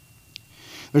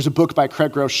 There's a book by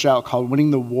Craig Groeschel called Winning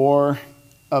the War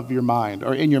of Your Mind,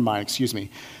 or In Your Mind, excuse me.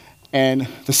 And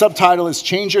the subtitle is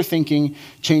Change Your Thinking,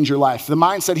 Change Your Life. The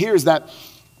mindset here is that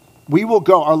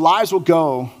our lives will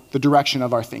go the direction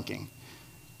of our thinking.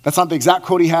 That's not the exact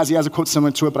quote he has. He has a quote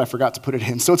similar to it, but I forgot to put it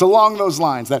in. So it's along those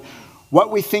lines that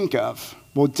what we think of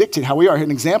will dictate how we are.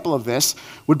 An example of this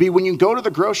would be when you go to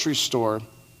the grocery store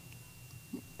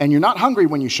and you're not hungry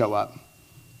when you show up,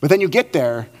 but then you get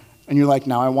there and you're like,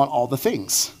 now I want all the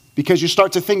things. Because you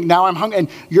start to think, now I'm hungry. And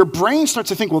your brain starts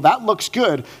to think, well, that looks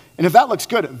good. And if that looks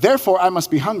good, therefore I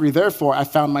must be hungry. Therefore, I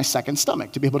found my second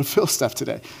stomach to be able to fill stuff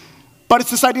today. But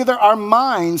it's this idea that our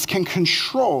minds can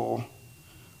control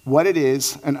what it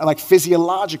is, and like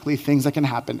physiologically, things that can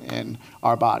happen in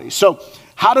our bodies. So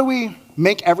how do we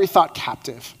make every thought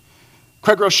captive?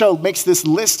 Craig Rochelle makes this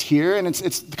list here, and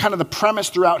it's kind of the premise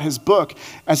throughout his book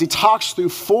as he talks through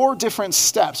 4 different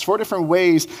steps, 4 different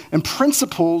ways and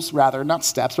principles, rather, not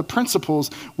steps, but principles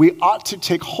we ought to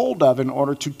take hold of in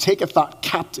order to take a thought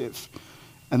captive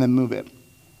and then move it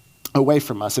away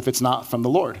from us if it's not from the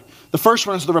Lord. The first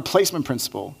one is the replacement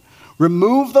principle.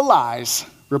 Remove the lies,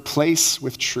 replace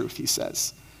with truth, he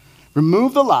says.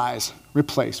 Remove the lies,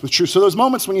 replace with truth. So those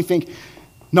moments when you think,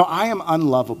 no, I am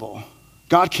unlovable.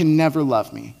 God can never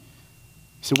love me.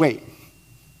 So wait,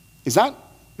 is that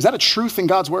a truth in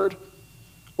God's word?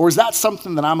 Or is that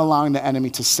something that I'm allowing the enemy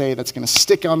to say that's going to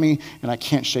stick on me and I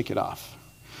can't shake it off?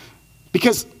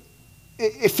 Because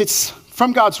if it's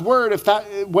from God's word,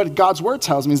 what God's word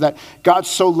tells me is that God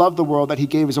so loved the world that he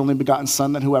gave his only begotten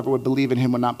son that whoever would believe in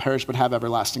him would not perish but have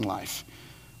everlasting life.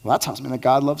 Well, that tells me that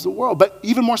God loves the world. But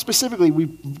even more specifically, we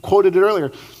quoted it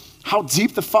earlier, how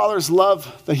deep the Father's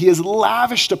love that he has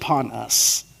lavished upon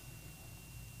us,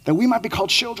 that we might be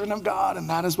called children of God, and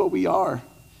that is what we are.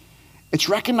 It's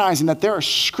recognizing that there are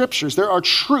scriptures, there are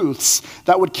truths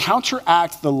that would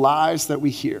counteract the lies that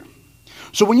we hear.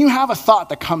 So when you have a thought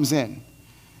that comes in,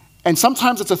 and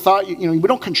sometimes it's a thought, we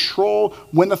don't control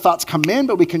when the thoughts come in,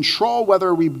 but we control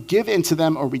whether we give into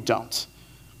them or we don't.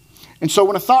 And so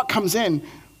when a thought comes in,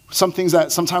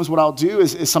 sometimes what I'll do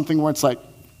is something where it's like,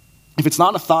 if it's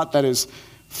not a thought that is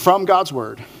from God's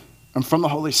word and from the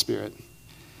Holy Spirit, and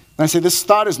I say this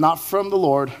thought is not from the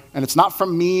Lord, and it's not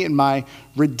from me and my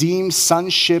redeemed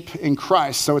sonship in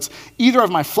Christ. So it's either of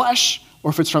my flesh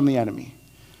or if it's from the enemy.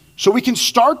 So we can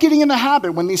start getting in the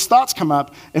habit when these thoughts come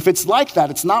up. If it's like that,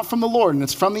 it's not from the Lord and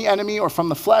it's from the enemy or from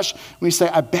the flesh, we say,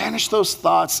 I banish those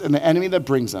thoughts and the enemy that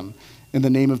brings them in the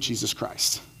name of Jesus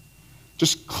Christ.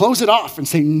 Just close it off and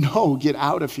say, no, get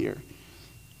out of here.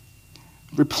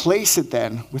 Replace it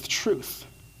then with truth.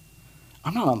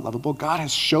 I'm not unlovable. God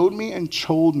has showed me and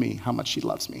told me how much he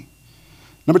loves me.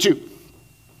 Number 2,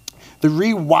 the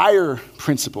rewire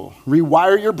principle.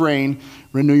 Rewire your brain,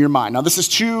 renew your mind. Now this is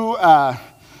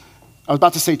I was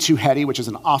about to say too heady, which is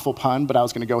an awful pun, but I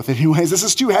was going to go with it anyways. This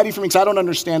is too heady for me because I don't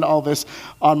understand all this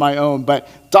on my own. But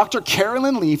Dr.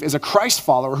 Carolyn Leaf is a Christ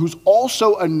follower who's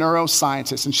also a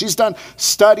neuroscientist. And she's done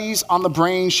studies on the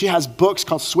brain. She has books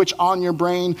called Switch On Your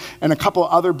Brain and a couple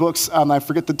other books I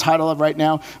forget the title of right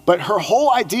now. But her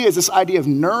whole idea is this idea of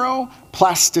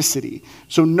neuroplasticity.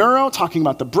 So neuro, talking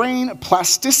about the brain.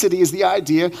 Plasticity is the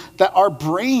idea that our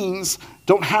brains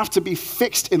don't have to be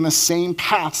fixed in the same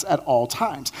paths at all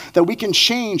times. That we can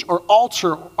change or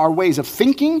alter our ways of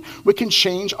thinking. We can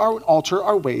change or alter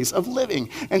our ways of living.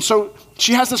 And so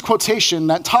she has this quotation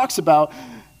that talks about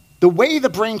the way the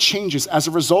brain changes as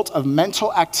a result of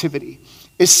mental activity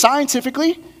is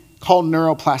scientifically called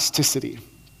neuroplasticity.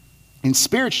 And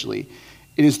spiritually,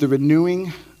 it is the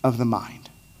renewing of the mind.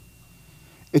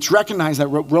 It's recognized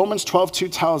that what Romans 12:2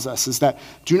 tells us is that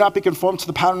do not be conformed to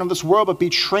the pattern of this world, but be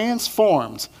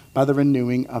transformed by the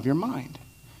renewing of your mind.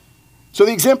 So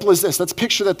the example is this. Let's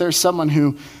picture that there's someone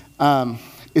who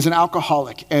is an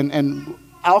alcoholic, and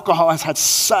alcohol has had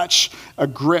such a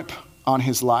grip on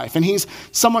his life. And he's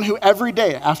someone who every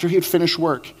day after he'd finished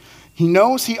work, he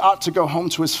knows he ought to go home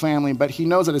to his family, but he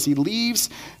knows that as he leaves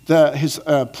his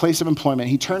place of employment,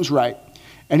 he turns right,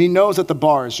 and he knows that the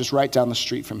bar is just right down the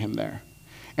street from him there.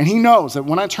 And he knows that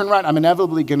when I turn right, I'm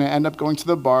inevitably going to end up going to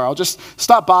the bar. I'll just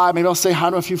stop by. Maybe I'll say hi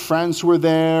to a few friends who are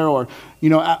there, or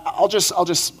I'll just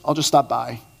stop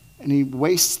by. And he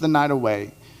wastes the night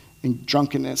away in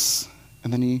drunkenness,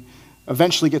 and then he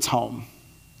eventually gets home,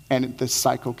 and the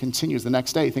cycle continues. The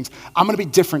next day, he thinks, I'm going to be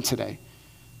different today.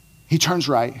 He turns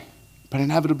right, but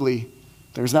inevitably,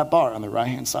 there's that bar on the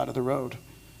right-hand side of the road,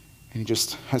 and he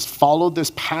just has followed this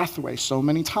pathway so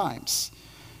many times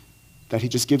that he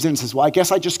just gives in and says, well, I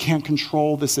guess I just can't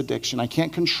control this addiction. I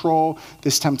can't control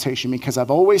this temptation because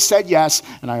I've always said yes,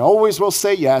 and I always will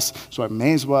say yes, so I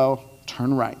may as well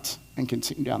turn right and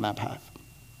continue down that path.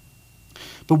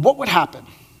 But what would happen?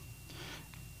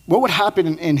 What would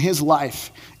happen in his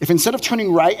life if instead of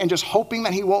turning right and just hoping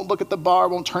that he won't look at the bar,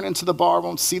 won't turn into the bar,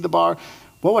 won't see the bar,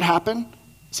 what would happen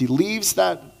is he leaves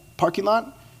that parking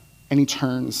lot and he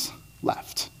turns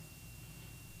left.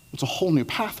 It's a whole new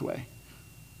pathway.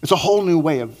 It's a whole new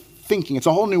way of thinking. It's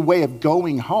a whole new way of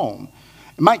going home.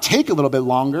 It might take a little bit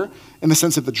longer in the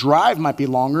sense that the drive might be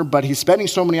longer, but he's spending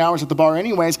so many hours at the bar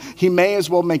anyways, he may as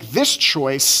well make this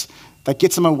choice that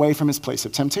gets him away from his place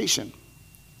of temptation.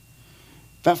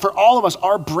 That for all of us,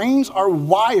 our brains are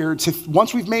wired to,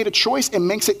 once we've made a choice, it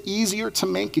makes it easier to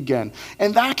make again.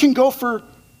 And that can go for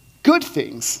good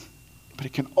things, but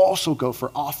it can also go for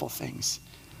awful things.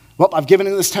 Well, I've given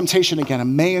into this temptation again. I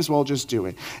may as well just do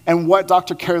it. And what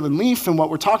Dr. Carolyn Leaf and what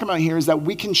we're talking about here is that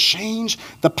we can change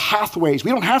the pathways.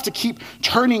 We don't have to keep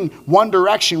turning one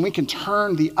direction. We can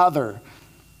turn the other.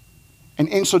 And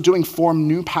in so doing, form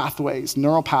new pathways,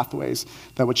 neural pathways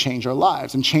that would change our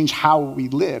lives and change how we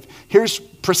live. Here's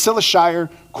Priscilla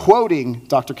Shirer quoting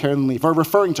Dr. Carolyn Leaf, or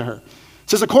referring to her. It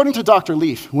says, according to Dr.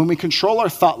 Leaf, when we control our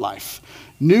thought life,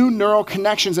 new neural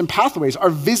connections and pathways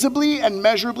are visibly and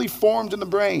measurably formed in the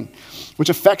brain, which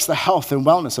affects the health and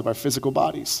wellness of our physical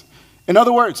bodies. In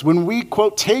other words, when we,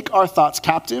 quote, take our thoughts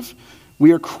captive,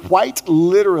 we are quite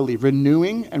literally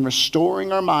renewing and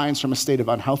restoring our minds from a state of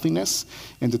unhealthiness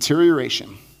and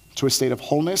deterioration to a state of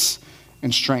wholeness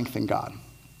and strength in God.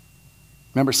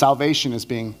 Remember, salvation is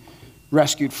being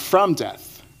rescued from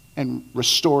death and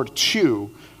restored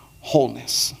to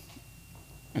wholeness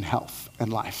and health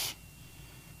and life.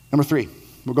 Number 3,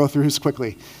 we'll go through this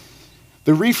quickly.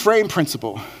 The reframe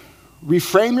principle.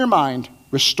 Reframe your mind,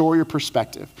 restore your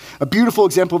perspective. A beautiful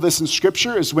example of this in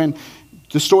Scripture is when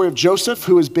the story of Joseph,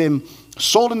 who has been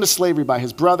sold into slavery by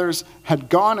his brothers, had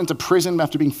gone into prison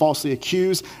after being falsely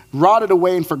accused, rotted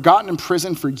away and forgotten in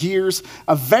prison for years,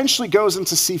 eventually goes in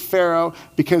to see Pharaoh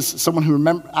because someone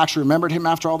who actually remembered him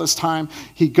after all this time.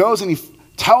 He goes and he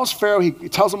tells Pharaoh, he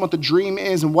tells him what the dream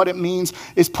is and what it means,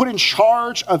 is put in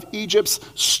charge of Egypt's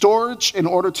storage in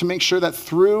order to make sure that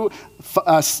through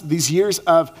these years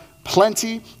of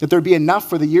plenty, that there'd be enough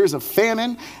for the years of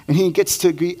famine, and he gets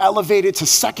to be elevated to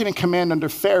second in command under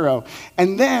Pharaoh.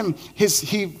 And then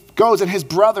he goes, and his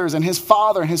brothers and his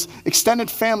father and his extended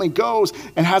family goes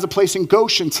and has a place in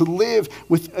Goshen to live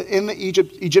in the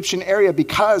Egyptian area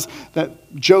because that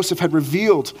Joseph had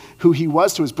revealed who he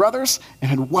was to his brothers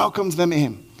and had welcomed them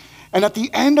in. And at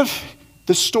the end of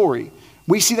the story,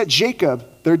 we see that Jacob,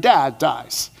 their dad,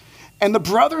 dies. And the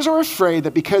brothers are afraid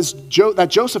that because that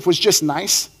Joseph was just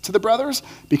nice to the brothers,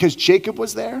 because Jacob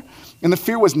was there, and the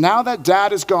fear was now that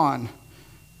dad is gone,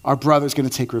 our brother's going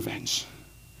to take revenge.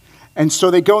 And so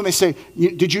they go and they say,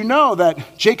 did you know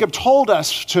that Jacob told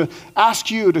us to ask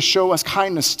you to show us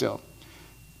kindness still?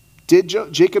 Did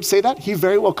Jacob say that? He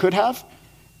very well could have.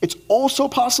 It's also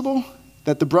possible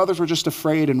that the brothers were just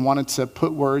afraid and wanted to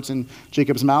put words in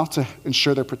Jacob's mouth to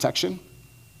ensure their protection.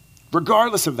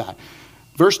 Regardless of that,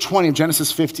 verse 20 of Genesis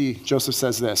 50, Joseph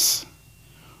says this: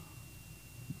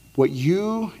 what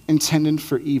you intended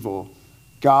for evil,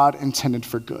 God intended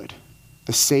for good,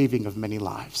 the saving of many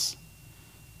lives.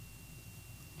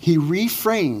 He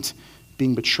reframed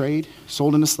being betrayed,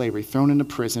 sold into slavery, thrown into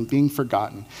prison, being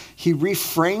forgotten. He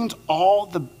reframed all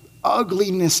the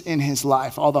ugliness in his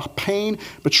life, all the pain,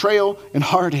 betrayal, and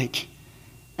heartache.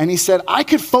 And he said, I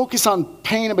could focus on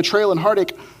pain and betrayal and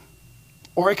heartache,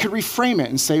 or I could reframe it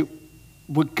and say,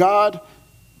 what God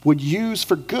would use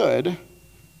for good,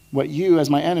 what you, as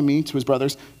my enemy to his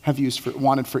brothers, have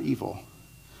wanted for evil.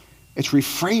 It's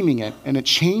reframing it, and it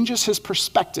changes his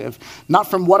perspective, not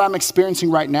from what I'm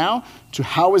experiencing right now to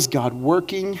how is God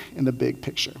working in the big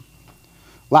picture.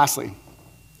 Lastly,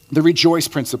 the rejoice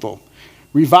principle.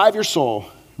 Revive your soul,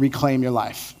 reclaim your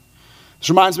life. This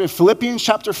reminds me of Philippians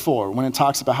chapter 4 when it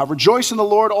talks about how rejoice in the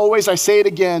Lord always, I say it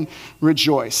again,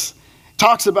 rejoice. It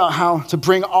talks about how to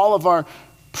bring all of our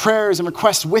prayers and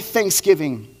requests with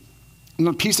thanksgiving, and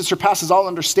the peace that surpasses all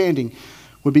understanding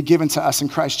would be given to us in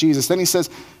Christ Jesus. Then he says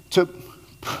to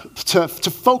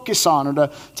focus on, or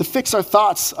to fix our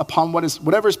thoughts upon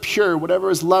whatever is pure,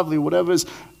 whatever is lovely, whatever is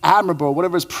admirable,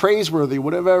 whatever is praiseworthy,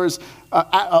 whatever is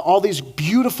all these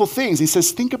beautiful things. He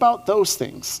says, think about those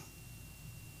things.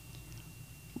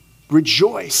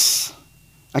 Rejoice.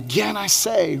 Again, I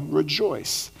say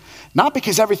rejoice. Not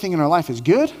because everything in our life is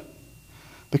good,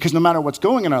 because no matter what's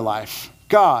going in our life,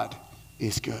 God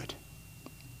is good.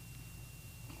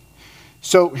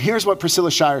 So here's what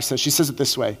Priscilla Shirer says. She says it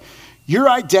this way: your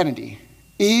identity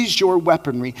is your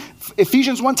weaponry.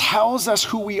 Ephesians 1 tells us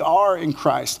who we are in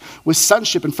Christ with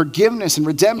sonship and forgiveness and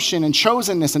redemption and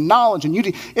chosenness and knowledge and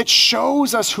unity. It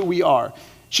shows us who we are.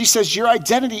 She says your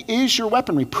identity is your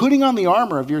weaponry. Putting on the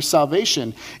armor of your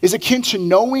salvation is akin to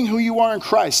knowing who you are in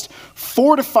Christ,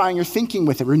 fortifying your thinking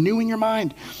with it, renewing your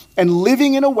mind, and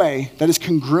living in a way that is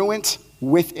congruent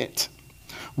with it.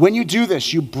 When you do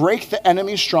this, you break the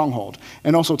enemy's stronghold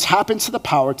and also tap into the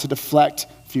power to deflect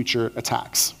future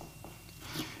attacks.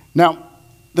 Now,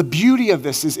 the beauty of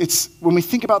this is it's when we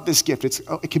think about this gift, it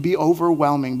can be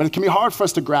overwhelming, but it can be hard for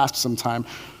us to grasp sometimes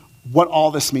what all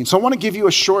this means. So I want to give you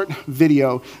a short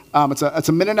video. It's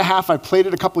a minute and a half. I played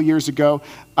it a couple years ago,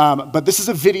 but this is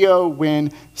a video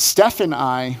when Steph and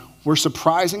I were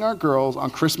surprising our girls on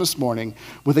Christmas morning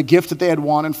with a gift that they had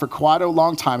wanted for quite a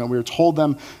long time, and we were told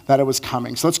them that it was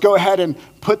coming. So let's go ahead and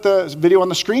put the video on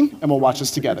the screen, and we'll watch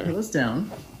this together. Put this down.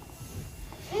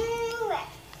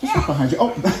 Just look behind you.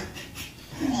 Oh.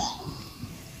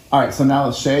 All right, so now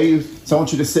let's show you. So I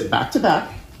want you to sit back to back.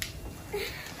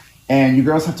 And you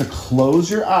girls have to close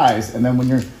your eyes, and then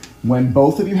when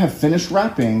both of you have finished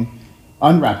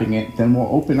unwrapping it, then we'll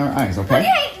open our eyes, okay?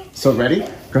 So ready? Go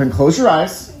ahead and close your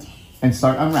eyes and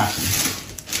start unwrapping.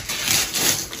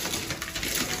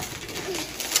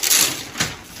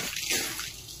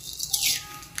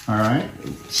 All right.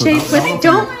 So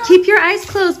don't keep your eyes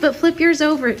closed, but flip yours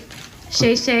over.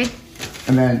 Shay.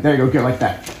 And then there you go, good, like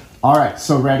that. All right,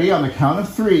 so ready? On the count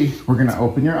of 3, we're gonna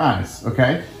open your eyes,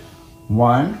 okay?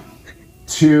 1,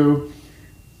 2,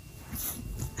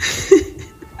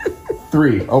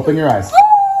 3. Open your eyes.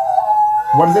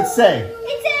 What does it say?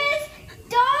 It says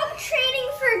dog training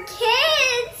for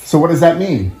kids. So what does that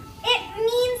mean? It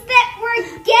means that we're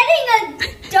getting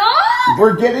a dog.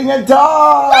 We're getting a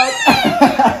dog.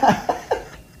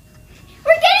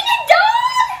 We're getting a dog.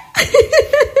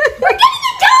 We're getting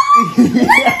a dog.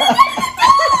 Yeah.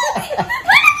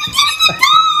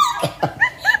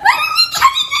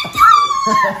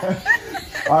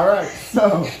 All right,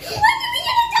 so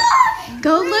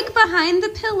Go look behind the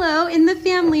pillow in the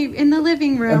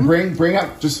living room. and bring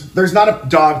up there's not a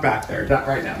dog back there, not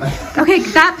right now. Okay,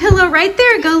 that pillow right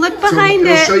there. Go look behind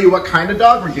It'll it. show you what kind of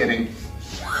dog we're getting.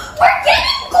 We're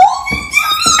getting golden.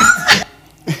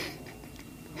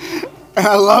 And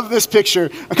I love this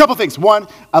picture. A couple things. One,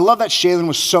 I love that Shaylin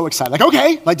was so excited. Like,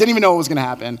 okay, didn't even know what was going to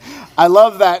happen. I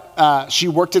love that she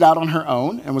worked it out on her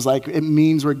own and was like, it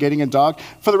means we're getting a dog.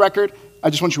 For the record, I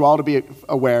just want you all to be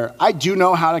aware. I do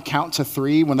know how to count to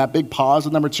 3 when that big pause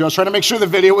with number 2. I was trying to make sure the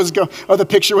video the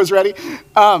picture was ready.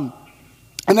 And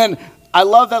then I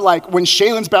love that, when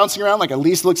Shaylin's bouncing around,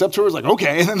 Elise looks up to her, is like,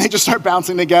 okay, and then they just start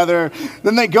bouncing together.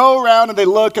 Then they go around and they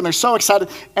look and they're so excited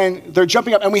and they're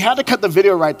jumping up. And we had to cut the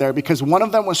video right there because one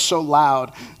of them was so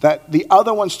loud that the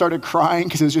other one started crying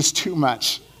because it was just too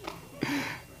much.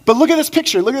 But look at this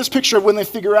picture. Look at this picture of when they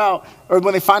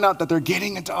when they find out that they're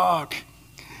getting a dog.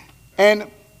 And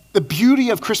the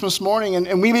beauty of Christmas morning,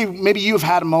 and maybe you've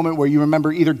had a moment where you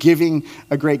remember either giving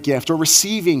a great gift or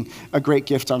receiving a great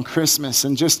gift on Christmas,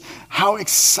 and just how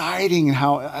exciting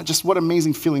and just what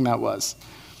amazing feeling that was.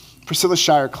 Priscilla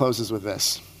Shire closes with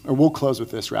this, or we'll close with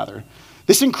this rather.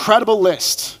 This incredible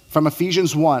list from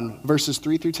Ephesians 1, verses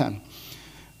 3 through 10,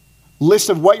 list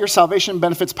of what your salvation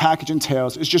benefits package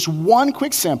entails is just one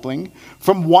quick sampling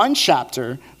from one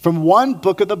chapter, from one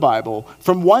book of the Bible,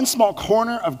 from one small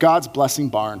corner of God's blessing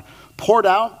barn, poured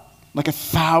out like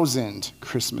 1,000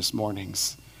 Christmas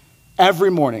mornings.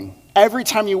 Every morning, every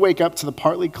time you wake up to the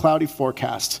partly cloudy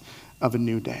forecast of a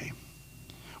new day.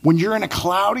 When you're in a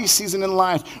cloudy season in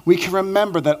life, we can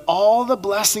remember that all the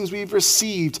blessings we've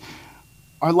received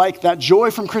are like that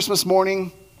joy from Christmas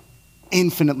morning,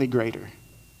 infinitely greater.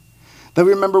 That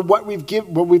we remember what we've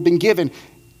been given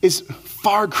is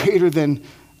far greater than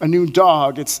a new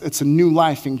dog. It's a new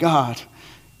life in God.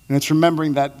 And it's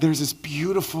remembering that there's this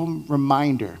beautiful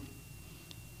reminder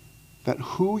that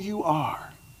who you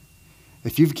are,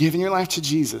 if you've given your life to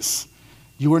Jesus,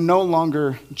 you are no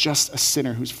longer just a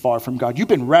sinner who's far from God. You've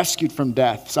been rescued from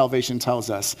death, salvation tells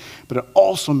us, but it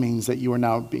also means that you are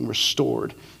now being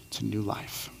restored to new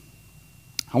life.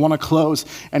 I want to close,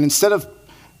 and instead of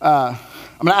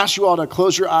I'm going to ask you all to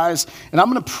close your eyes, and I'm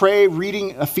going to pray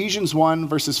reading Ephesians 1,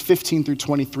 verses 15 through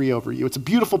 23 over you. It's a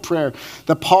beautiful prayer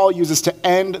that Paul uses to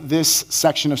end this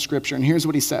section of Scripture, and here's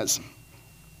what he says.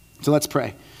 So let's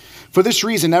pray. For this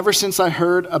reason, ever since I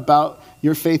heard about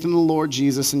your faith in the Lord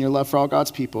Jesus and your love for all God's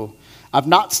people, I've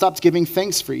not stopped giving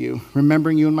thanks for you,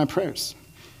 remembering you in my prayers.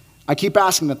 I keep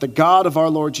asking that the God of our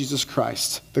Lord Jesus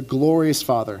Christ, the glorious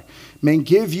Father, may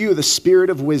give you the spirit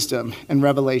of wisdom and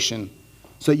revelation,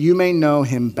 so that you may know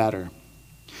him better.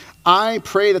 I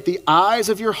pray that the eyes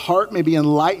of your heart may be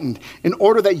enlightened in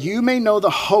order that you may know the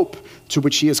hope to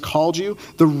which he has called you,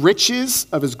 the riches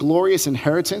of his glorious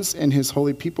inheritance in his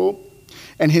holy people,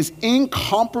 and his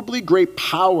incomparably great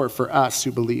power for us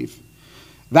who believe.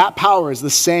 That power is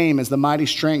the same as the mighty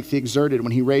strength he exerted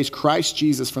when he raised Christ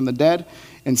Jesus from the dead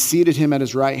and seated him at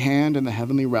his right hand in the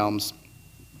heavenly realms,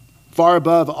 far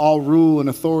above all rule and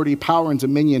authority, power and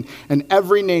dominion, and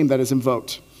every name that is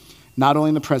invoked, not only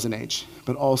in the present age,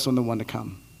 but also in the one to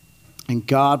come. And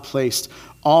God placed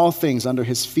all things under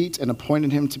his feet and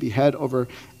appointed him to be head over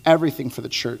everything for the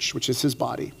church, which is his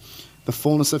body, the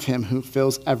fullness of him who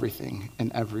fills everything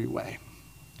in every way.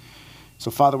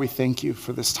 So, Father, we thank you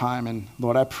for this time. And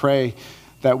Lord, I pray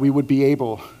that we would be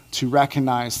able to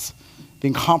recognize the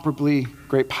incomparably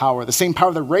great power. The same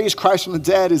power that raised Christ from the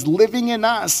dead is living in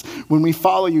us when we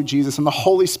follow you, Jesus. And the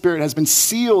Holy Spirit has been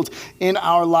sealed in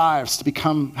our lives to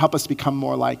help us to become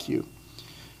more like you.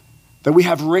 That we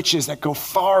have riches that go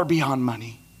far beyond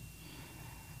money.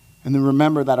 And then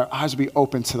remember that our eyes will be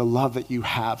open to the love that you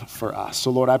have for us.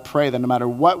 So Lord, I pray that no matter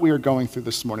what we are going through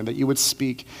this morning, that you would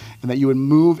speak and that you would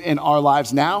move in our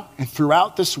lives now and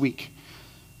throughout this week.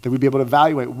 That we'd be able to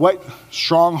evaluate what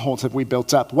strongholds have we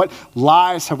built up? What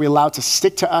lies have we allowed to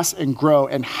stick to us and grow?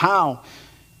 And how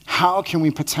can we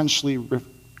potentially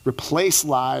replace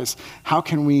lies? How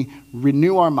can we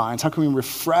renew our minds? How can we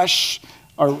refresh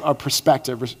our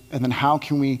perspective? And then how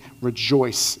can we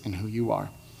rejoice in who you are?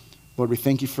 Lord, we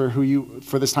thank you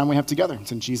for this time we have together.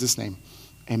 It's in Jesus' name,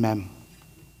 amen.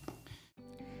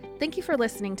 Thank you for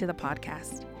listening to the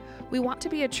podcast. We want to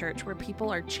be a church where people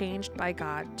are changed by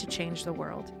God to change the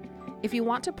world. If you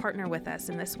want to partner with us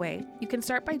in this way, you can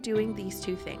start by doing these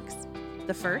two things.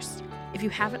 The first, if you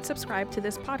haven't subscribed to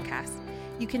this podcast,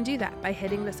 you can do that by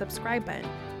hitting the subscribe button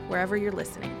wherever you're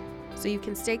listening, so you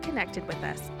can stay connected with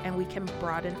us and we can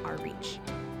broaden our reach.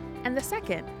 And the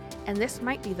second, and this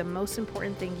might be the most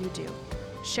important thing you do,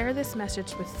 share this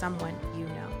message with someone you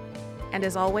know. And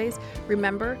as always,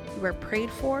 remember you are prayed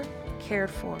for, cared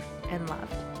for, and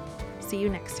loved. See you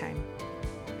next time.